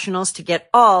professionals to get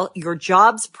all your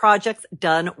jobs projects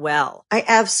done well. I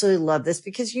absolutely love this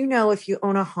because, if you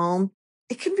own a home,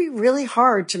 it can be really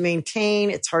hard to maintain.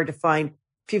 It's hard to find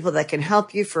people that can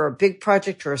help you for a big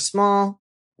project or a small.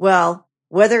 Well,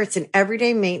 whether it's in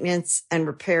everyday maintenance and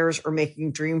repairs or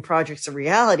making dream projects a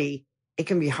reality, it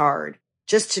can be hard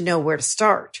just to know where to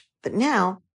start. But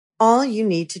now all you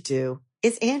need to do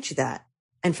is Angie that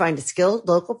and find a skilled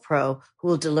local pro who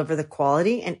will deliver the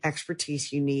quality and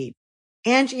expertise you need.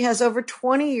 Angie has over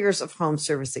 20 years of home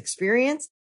service experience,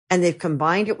 and they've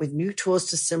combined it with new tools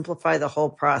to simplify the whole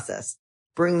process.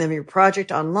 Bring them your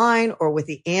project online or with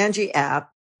the Angie app,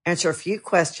 answer a few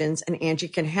questions, and Angie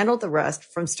can handle the rest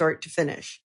from start to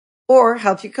finish. Or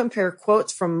help you compare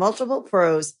quotes from multiple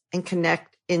pros and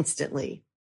connect instantly,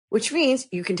 which means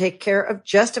you can take care of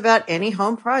just about any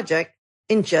home project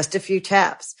in just a few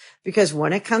taps. Because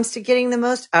when it comes to getting the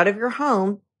most out of your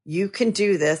home, you can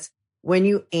do this when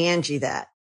you Angie that.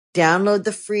 Download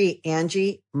the free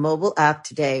Angie mobile app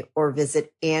today or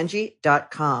visit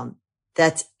Angie.com.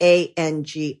 That's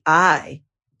ANGI.com.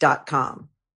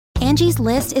 Angie's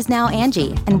List is now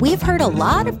Angie, and we've heard a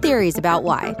lot of theories about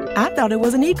why. I thought it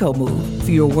was an eco move.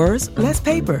 Fewer words, less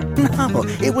paper. No,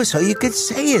 it was so you could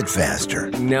say it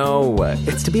faster. No,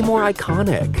 it's to be more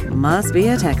iconic. Must be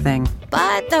a tech thing.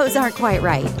 But those aren't quite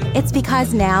right. It's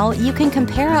because now you can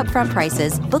compare upfront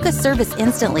prices, book a service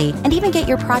instantly, and even get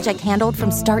your project handled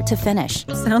from start to finish.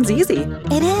 Sounds easy.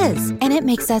 It is, and it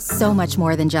makes us so much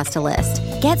more than just a list.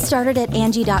 Get started at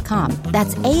Angie.com.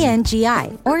 That's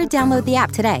ANGI, or download the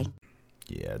app today.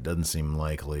 Yeah, it doesn't seem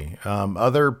likely.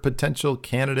 Other potential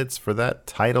candidates for that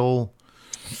title?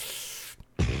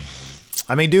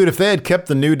 I mean, dude, if they had kept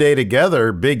the New Day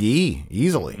together, Big E,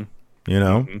 easily.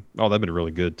 Mm-hmm. Oh, that'd been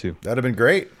really good, too. That'd have been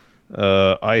great.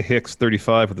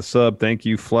 iHicks35 with a sub. Thank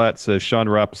you. Flat says Sean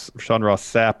Ross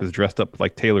Sapp is dressed up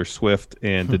like Taylor Swift,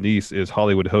 and Denise is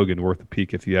Hollywood Hogan, worth a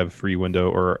peek if you have a free window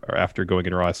or after Going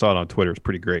in Raw. I saw it on Twitter. It's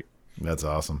pretty great. That's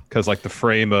awesome. Because like the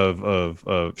frame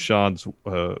of Sean's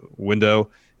window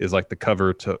is like the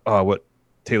cover to what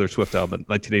Taylor Swift album,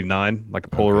 1989, like a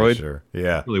Polaroid. Okay, sure.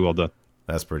 Yeah. Really well done.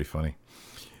 That's pretty funny.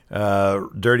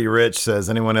 Dirty Rich says,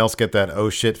 anyone else get that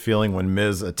oh shit feeling when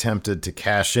Miz attempted to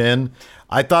cash in?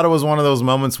 I thought it was one of those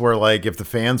moments where, like, if the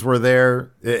fans were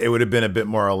there, it would have been a bit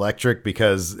more electric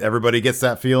because everybody gets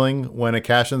that feeling when a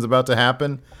cash in's about to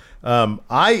happen.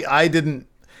 I didn't.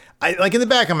 Like, in the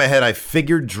back of my head, I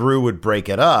figured Drew would break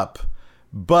it up,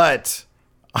 but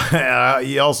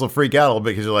you also freak out a little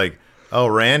bit because you're like, oh,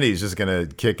 Randy's just going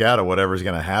to kick out of whatever's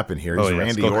going to happen here. He's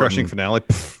Randy Orton. Crushing finale.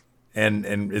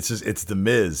 And it's the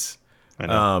Miz. I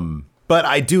know. But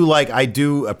I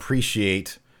do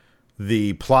appreciate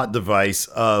the plot device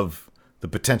of the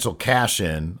potential cash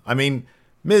in. I mean,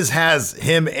 Miz has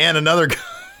him and another guy.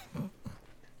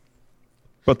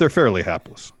 But they're fairly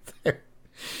hapless.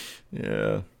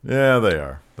 Yeah, they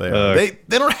are. They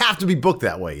don't have to be booked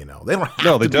that way, They don't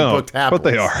have to be booked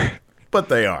hapless. But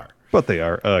they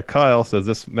are. Kyle says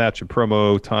this match in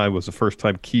promo time was the first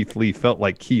time Keith Lee felt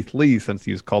like Keith Lee since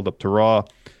he was called up to Raw.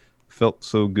 Felt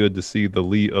so good to see the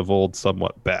Lee of old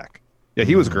somewhat back. Yeah,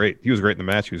 he was great. He was great in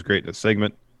the match. He was great in the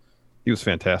segment. He was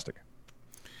fantastic.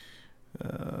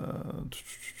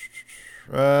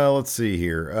 Let's see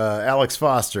here. Alex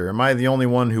Foster, am I the only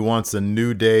one who wants a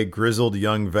New Day grizzled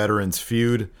young veterans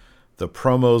feud? The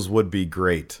promos would be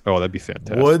great. Oh, that'd be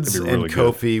fantastic. Woods really and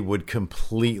Kofi would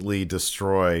completely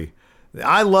destroy.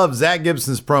 I love Zach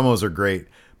Gibson's promos are great,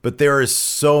 but there is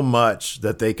so much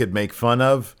that they could make fun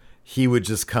of. He would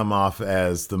just come off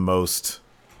as the most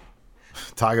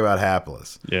talk about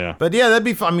hapless. Yeah. But yeah, that'd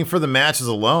be fun. I mean, for the matches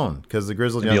alone, because the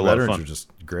Grizzled Young Veterans are just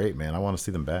great, man. I want to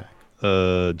see them back.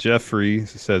 Jeffrey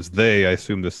says I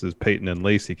assume this is Peyton and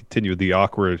Lacey, continued the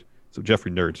awkward. So Jeffrey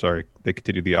Nerd, sorry. They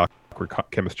continued the awkward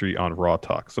chemistry on Raw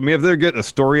Talk. So, I mean, if they're getting a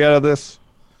story out of this,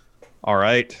 all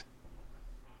right.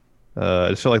 I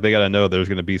just feel like they got to know there's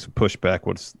going to be some pushback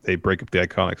once they break up the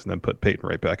Iconics and then put Peyton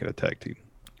right back in a tag team.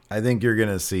 I think you're going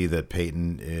to see that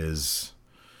Peyton is,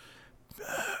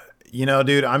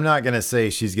 dude, I'm not going to say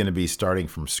she's going to be starting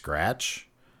from scratch,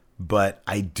 but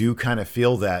I do kind of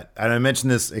feel that, and I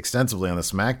mentioned this extensively on the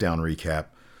SmackDown recap,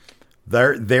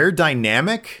 their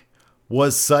dynamic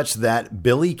was such that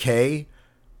Billie Kay,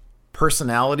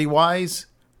 personality-wise,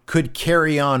 could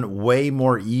carry on way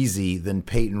more easy than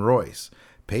Peyton Royce.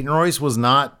 Peyton Royce was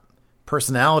not,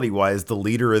 personality-wise, the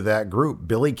leader of that group.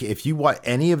 Billie Kay, if you watch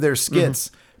any of their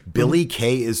skits, Billie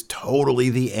Kay is totally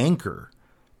the anchor.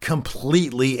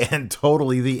 Completely and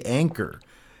totally the anchor.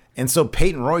 And so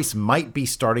Peyton Royce might be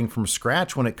starting from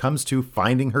scratch when it comes to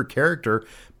finding her character,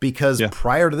 because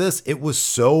prior to this, it was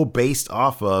so based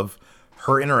off of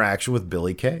her interaction with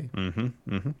Billie Kay.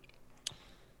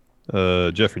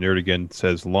 Jeffrey Nerd again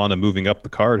says Lana moving up the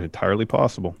card, entirely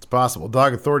possible. It's possible.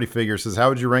 Dog Authority Figure says, how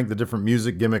would you rank the different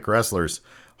music gimmick wrestlers?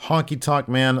 Honky Tonk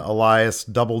Man, Elias,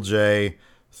 Double J,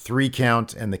 3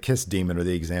 Count, and the Kiss Demon are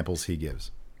the examples he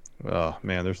gives. Oh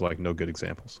man, there's like no good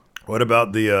examples. What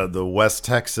about the West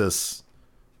Texas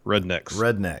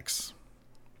Rednecks?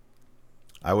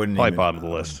 I wouldn't probably even bottom of the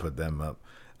list. Put them up.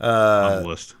 On the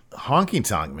list. Honky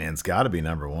Tonk Man's got to be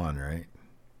number 1, right?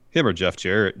 Him or Jeff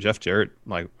Jarrett. Jeff Jarrett,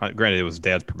 like, granted it was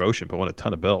Dad's promotion, but won a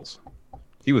ton of belts.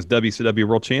 He was WCW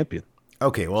World Champion.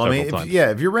 Okay, well, I mean,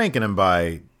 if you're ranking him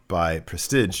by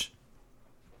prestige,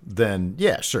 then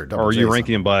yeah, sure. Or are you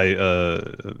ranking him by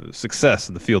success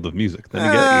in the field of music? Then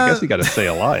I guess you got to say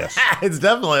Elias. It's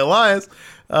definitely Elias.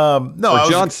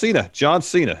 John Cena. John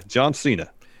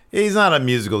Cena. He's not a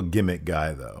musical gimmick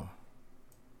guy, though.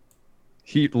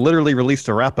 He literally released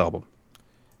a rap album.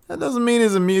 That doesn't mean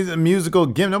he's a musical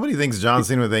gimmick. Nobody thinks John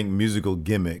Cena would think musical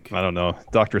gimmick. I don't know.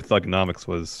 Dr. Thugonomics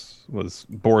was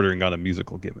bordering on a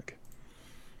musical gimmick.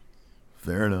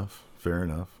 Fair enough.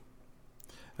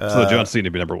 So John Cena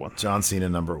would be number 1. John Cena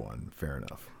number 1. Fair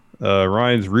enough.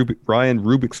 Ryan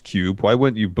Rubik's Cube. Why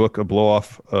wouldn't you book a blow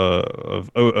off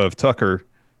of Tucker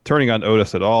turning on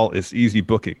Otis at all? It's easy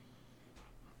booking.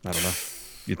 I don't know.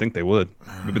 You'd think they would.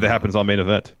 Maybe that happens on Main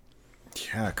Event.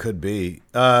 Yeah, it could be.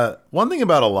 One thing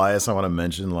about Elias I want to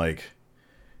mention, like,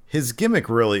 his gimmick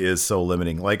really is so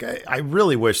limiting. Like, I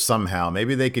really wish somehow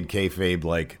maybe they could kayfabe,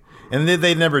 like, and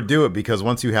they never do it because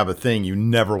once you have a thing, you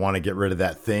never want to get rid of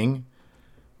that thing.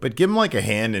 But give him like a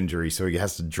hand injury so he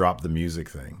has to drop the music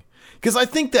thing. Because I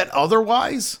think that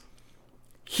otherwise,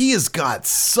 he has got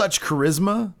such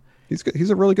charisma. He's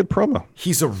a really good promo.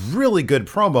 He's a really good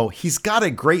promo. He's got a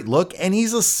great look, and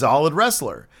he's a solid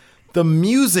wrestler. The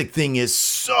music thing is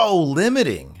so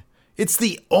limiting. It's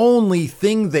the only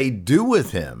thing they do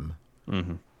with him.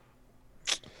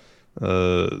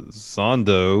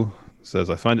 Zondo says,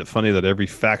 I find it funny that every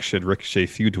faction Ricochet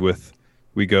feuds with,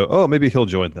 we go, oh, maybe he'll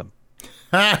join them.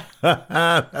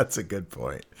 That's a good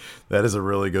point. That is a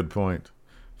really good point.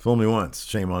 Fool me once,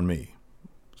 shame on me.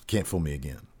 Can't fool me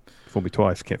again. Fool me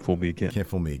twice, can't fool me again. Can't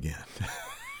fool me again.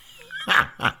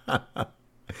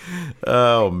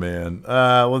 Oh, man.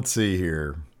 Let's see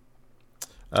here.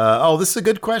 This is a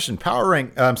good question.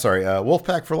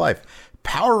 Wolfpack for Life.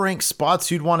 Power rank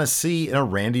spots you'd want to see in a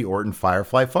Randy Orton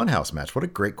Firefly Funhouse match. What a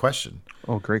great question.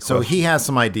 Oh, great question. So he has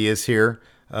some ideas here.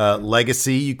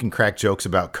 Legacy, you can crack jokes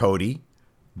about Cody.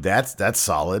 That's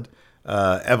solid.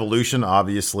 Evolution,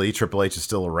 obviously. Triple H is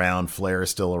still around. Flair is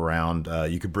still around.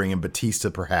 You could bring in Batista,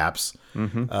 perhaps.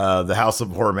 The House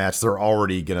of Horror match, they're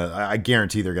already going to... I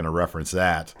guarantee they're going to reference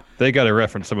that. They got to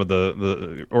reference some of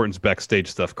the Orton's backstage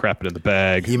stuff, crapping in the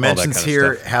bag. He mentions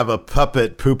here, have a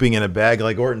puppet pooping in a bag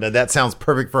like Orton did. That sounds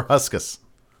perfect for Huskus.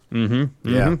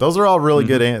 Yeah, those are all really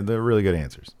good. They're really good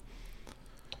answers.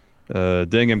 Dang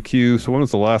MQ. So when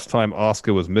was the last time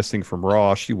Asuka was missing from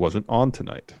Raw? She wasn't on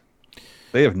tonight.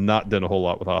 They have not done a whole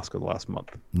lot with Asuka the last month.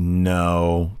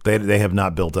 No, they have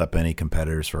not built up any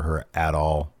competitors for her at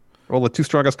all. Well, the two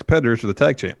strongest competitors are the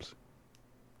tag champs.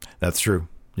 That's true.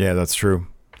 Yeah, that's true.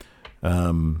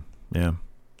 Yeah.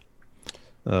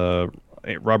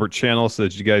 Robert Channel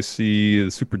says, did you guys see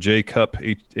the Super J Cup,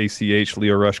 ACH,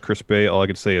 Leo Rush, Chris Bay? All I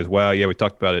can say is, wow, yeah, we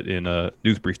talked about it in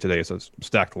News Brief today. So it's a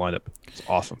stacked lineup. It's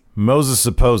awesome. Moses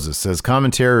Supposes says,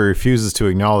 commentary refuses to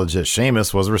acknowledge that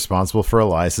Sheamus was responsible for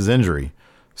Elias's injury.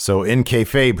 So in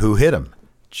kayfabe, who hit him?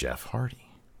 Jeff Hardy.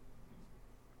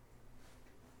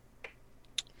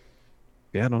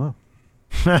 Yeah, I don't know.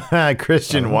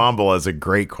 Christian Womble has a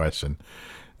great question.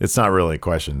 It's not really a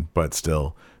question, but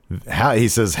still. He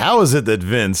says, how is it that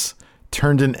Vince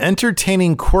turned an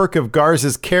entertaining quirk of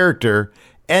Garza's character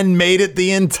and made it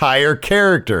the entire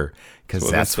character? Because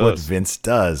that's what Vince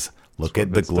does. Look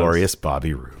at the glorious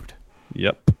Bobby Roode.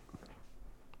 Yep.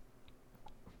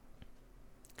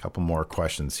 Couple more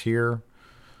questions here.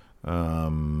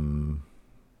 Patrick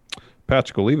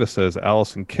Oliva says,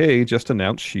 Allison Kay just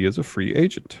announced she is a free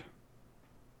agent.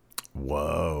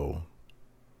 Whoa.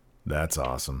 That's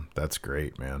awesome. That's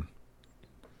great, man.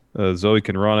 Zoe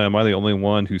Conrana, am I the only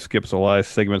one who skips Elias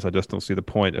segments? I just don't see the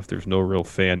point if there's no real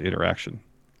fan interaction.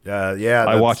 Yeah.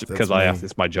 I watch it because I have.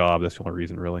 It's my job. That's the only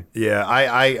reason, really. Yeah,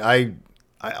 I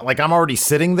like I'm already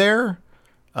sitting there,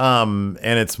 and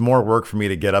it's more work for me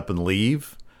to get up and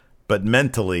leave. But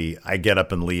mentally, I get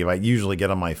up and leave. I usually get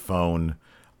on my phone.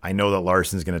 I know that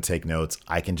Larson's going to take notes.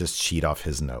 I can just cheat off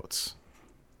his notes.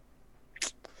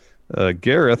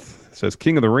 Gareth says,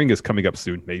 King of the Ring is coming up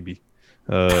soon, maybe.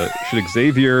 Should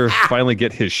Xavier finally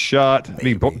get his shot?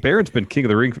 Maybe. I mean, Baron's been King of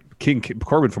the Ring, King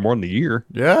Corbin for more than a year.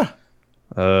 Yeah.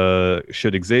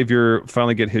 Should Xavier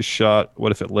finally get his shot?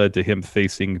 What if it led to him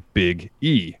facing Big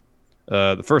E?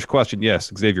 The first question,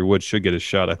 yes, Xavier Woods should get his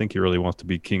shot. I think he really wants to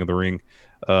be King of the Ring.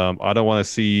 I don't want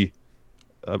to see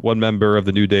one member of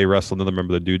the New Day wrestle another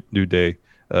member of the New Day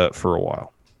for a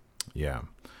while. Yeah.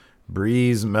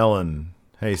 Breeze Mellon.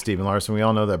 Hey, Stephen Larson, we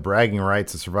all know that bragging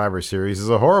rights at Survivor Series is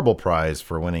a horrible prize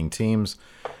for winning teams.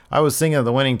 I was thinking that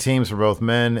the winning teams for both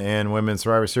men and women's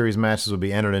Survivor Series matches would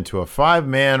be entered into a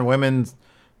 5-man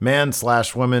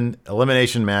man/women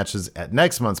elimination matches at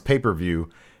next month's pay-per-view,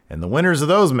 and the winners of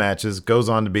those matches goes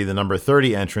on to be the number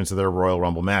 30 entrants of their Royal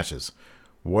Rumble matches.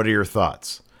 What are your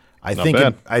thoughts? I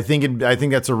think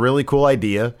that's a really cool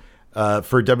idea.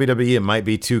 For WWE, it might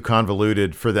be too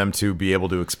convoluted for them to be able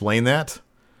to explain that.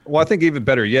 Well, I think even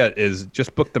better yet is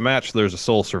just book the match. There's a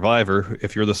sole survivor.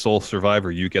 If you're the sole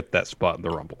survivor, you get that spot in the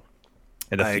Rumble.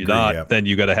 And if you're not, then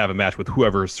you got to have a match with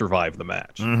whoever survived the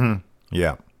match. Mm-hmm.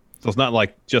 Yeah. So it's not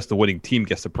like just the winning team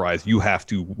gets the prize. You have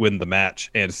to win the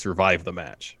match and survive the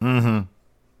match. Mm-hmm.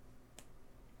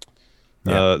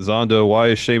 Yeah. Zondo, why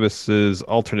is Sheamus's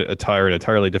alternate attire an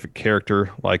entirely different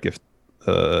character? Like if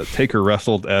Taker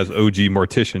wrestled as OG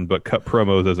Mortician but cut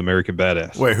promos as American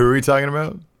Badass. Wait, who are we talking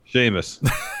about? Sheamus.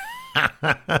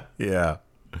 Yeah.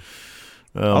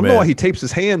 I don't know why he tapes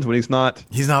his hands when he's not.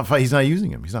 He's not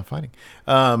using them. He's not fighting.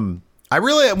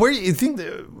 Where do you think?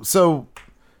 So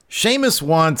Sheamus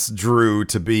wants Drew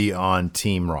to be on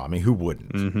Team Raw. I mean, who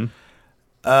wouldn't? Mm-hmm.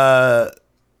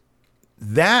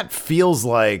 That feels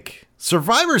like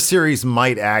Survivor Series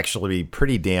might actually be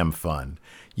pretty damn fun.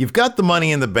 You've got the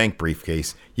Money in the Bank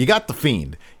briefcase. You got The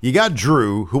Fiend. You got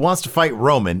Drew, who wants to fight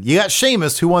Roman. You got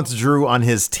Sheamus, who wants Drew on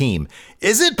his team.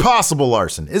 Is it possible,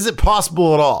 Larson? Is it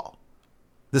possible at all?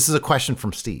 This is a question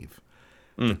from Steve.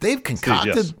 They've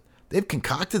concocted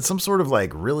some sort of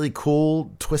like really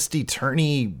cool, twisty,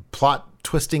 turny, plot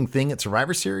twisting thing at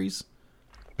Survivor Series?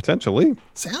 Potentially.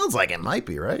 Sounds like it might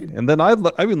be, right? And then I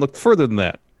even looked further than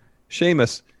that.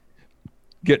 Sheamus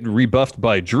getting rebuffed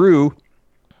by Drew.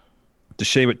 To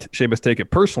Sheamus take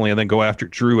it personally and then go after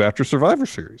Drew after Survivor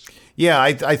Series. Yeah,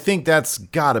 I think that's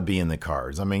got to be in the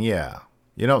cards. I mean, yeah.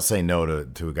 You don't say no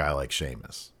to a guy like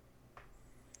Sheamus.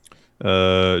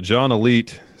 John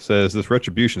Elite says, this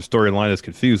Retribution storyline is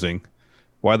confusing.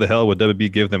 Why the hell would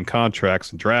WWE give them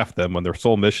contracts and draft them when their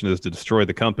sole mission is to destroy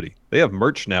the company? They have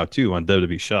merch now, too, on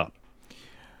WWE Shop.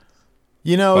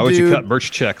 You know, why would you cut merch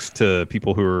checks to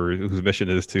people whose mission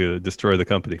is to destroy the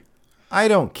company? I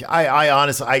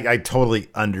honestly, I totally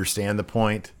understand the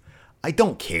point. I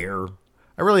don't care.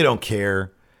 I really don't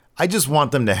care. I just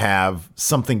want them to have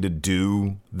something to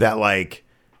do that like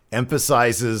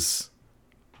emphasizes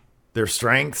their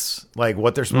strengths, like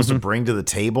what they're supposed to bring to the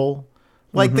table.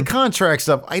 Like the contract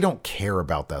stuff, I don't care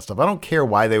about that stuff. I don't care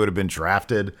why they would have been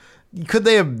drafted. Could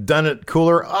they have done it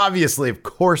cooler? Obviously, of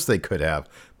course they could have,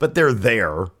 but they're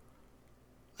there.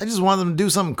 I just want them to do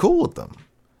something cool with them.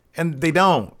 And they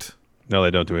don't. No,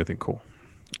 they don't do anything cool.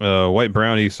 White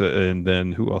Brownie, and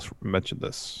then who else mentioned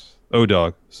this?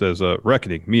 O-Dog says,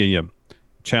 Reckoning, Mia Yim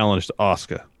challenged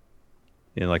Asuka.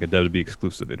 in like a WWE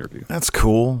exclusive interview. That's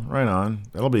cool. Right on.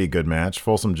 That'll be a good match.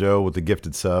 Folsom Joe with the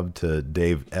gifted sub to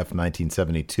Dave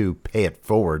F1972. Pay it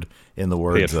forward, in the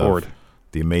words of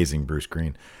the amazing Bruce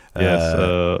Green.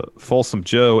 Yes, Folsom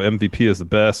Joe, MVP is the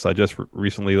best. I just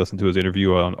recently listened to his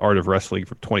interview on Art of Wrestling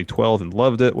from 2012 and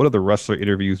loved it. What other wrestler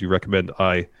interviews you recommend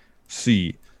I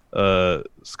see?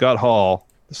 Scott Hall,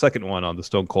 the second one on the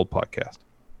Stone Cold podcast.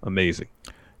 Amazing.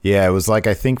 Yeah, it was like,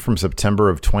 I think from September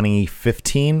of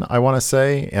 2015, I want to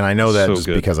say. And I know that so just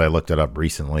good. Because I looked it up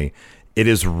recently. It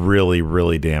is really,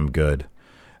 really damn good.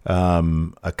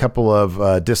 A couple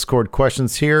of Discord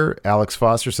questions here. Alex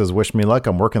Foster says, wish me luck.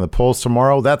 I'm working the polls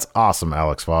tomorrow. That's awesome,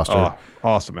 Alex Foster. Oh,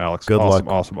 awesome, Alex. Good luck.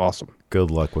 Awesome.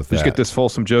 Good luck with that. Did you get this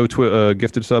Folsom Joe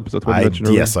gifted sub? Is that what you mentioned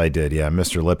earlier? Yes, I did. Yeah,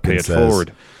 Mr. Lipkin Pay it says,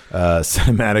 forward.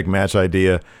 Cinematic match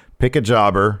idea. Pick a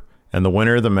jobber, and the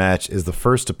winner of the match is the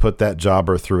first to put that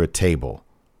jobber through a table.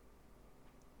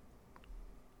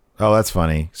 Oh, that's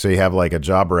funny. So you have like a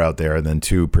jobber out there and then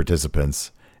two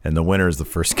participants, and the winner is the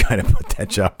first guy to put that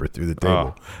jobber through the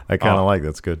table. I kind of like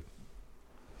that's good.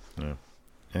 Yeah.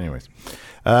 Anyways.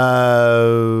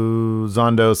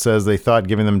 Zondo says they thought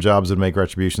giving them jobs would make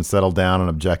Retribution settle down, and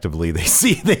objectively they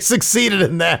succeeded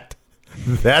in that.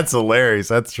 That's hilarious.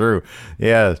 That's true.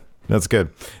 Yeah, that's good.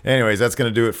 Anyways, that's going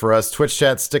to do it for us. Twitch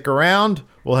chat, stick around.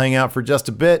 We'll hang out for just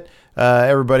a bit.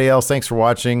 Everybody else, thanks for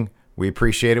watching. We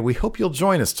appreciate it. We hope you'll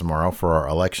join us tomorrow for our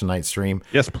election night stream.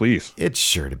 Yes, please. It's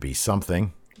sure to be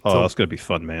something. Oh, it's going to be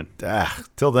fun, man.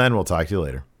 Till then, we'll talk to you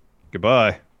later.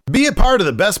 Goodbye. Be a part of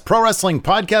the best pro wrestling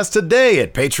podcast today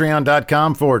at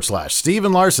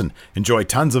patreon.com/Steven Larson. Enjoy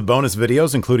tons of bonus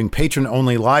videos, including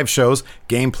patron-only live shows,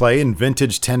 gameplay, and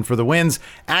vintage 10 for the wins,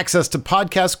 access to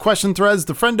podcast question threads,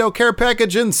 the Friendo Care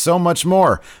Package, and so much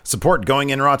more. Support Going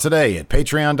In Raw today at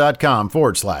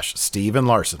patreon.com/Steven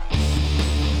Larson.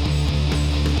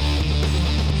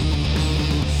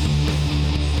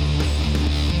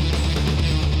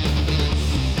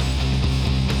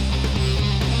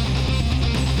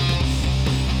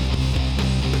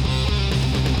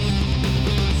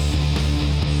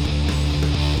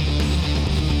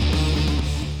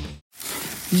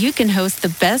 You can host the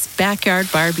best backyard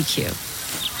barbecue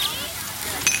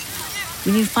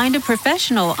when you find a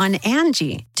professional on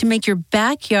Angie to make your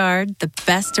backyard the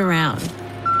best around.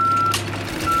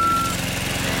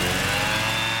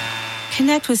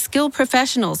 Connect with skilled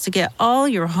professionals to get all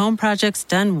your home projects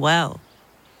done well.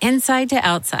 Inside to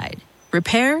outside,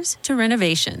 repairs to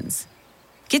renovations.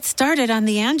 Get started on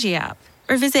the Angie app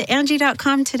or visit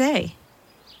Angie.com today.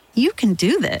 You can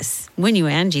do this when you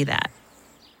Angie that.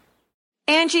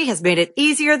 Angie has made it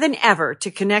easier than ever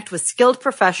to connect with skilled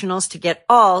professionals to get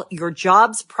all your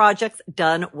jobs projects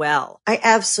done well. I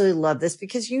absolutely love this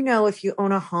because, if you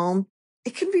own a home,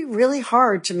 it can be really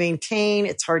hard to maintain.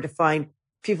 It's hard to find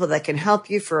people that can help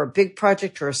you for a big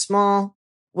project or a small.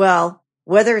 Well,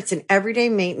 whether it's in everyday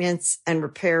maintenance and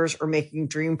repairs or making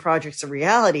dream projects a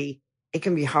reality, it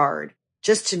can be hard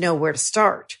just to know where to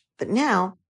start. But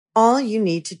now all you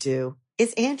need to do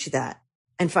is Angie that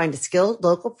and find a skilled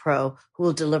local pro who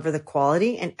will deliver the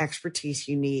quality and expertise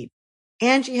you need.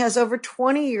 Angie has over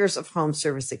 20 years of home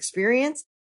service experience,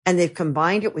 and they've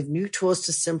combined it with new tools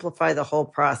to simplify the whole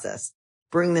process.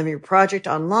 Bring them your project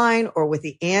online or with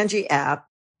the Angie app,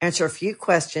 answer a few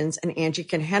questions, and Angie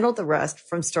can handle the rest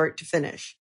from start to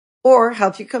finish. Or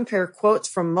help you compare quotes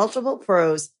from multiple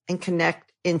pros and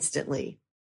connect instantly,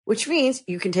 which means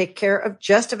you can take care of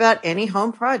just about any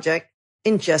home project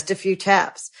in just a few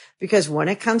taps. Because when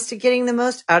it comes to getting the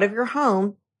most out of your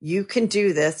home, you can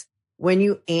do this when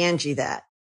you Angie that.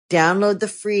 Download the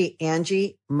free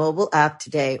Angie mobile app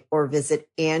today or visit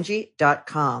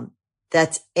Angie.com.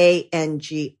 That's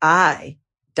ANGI.com.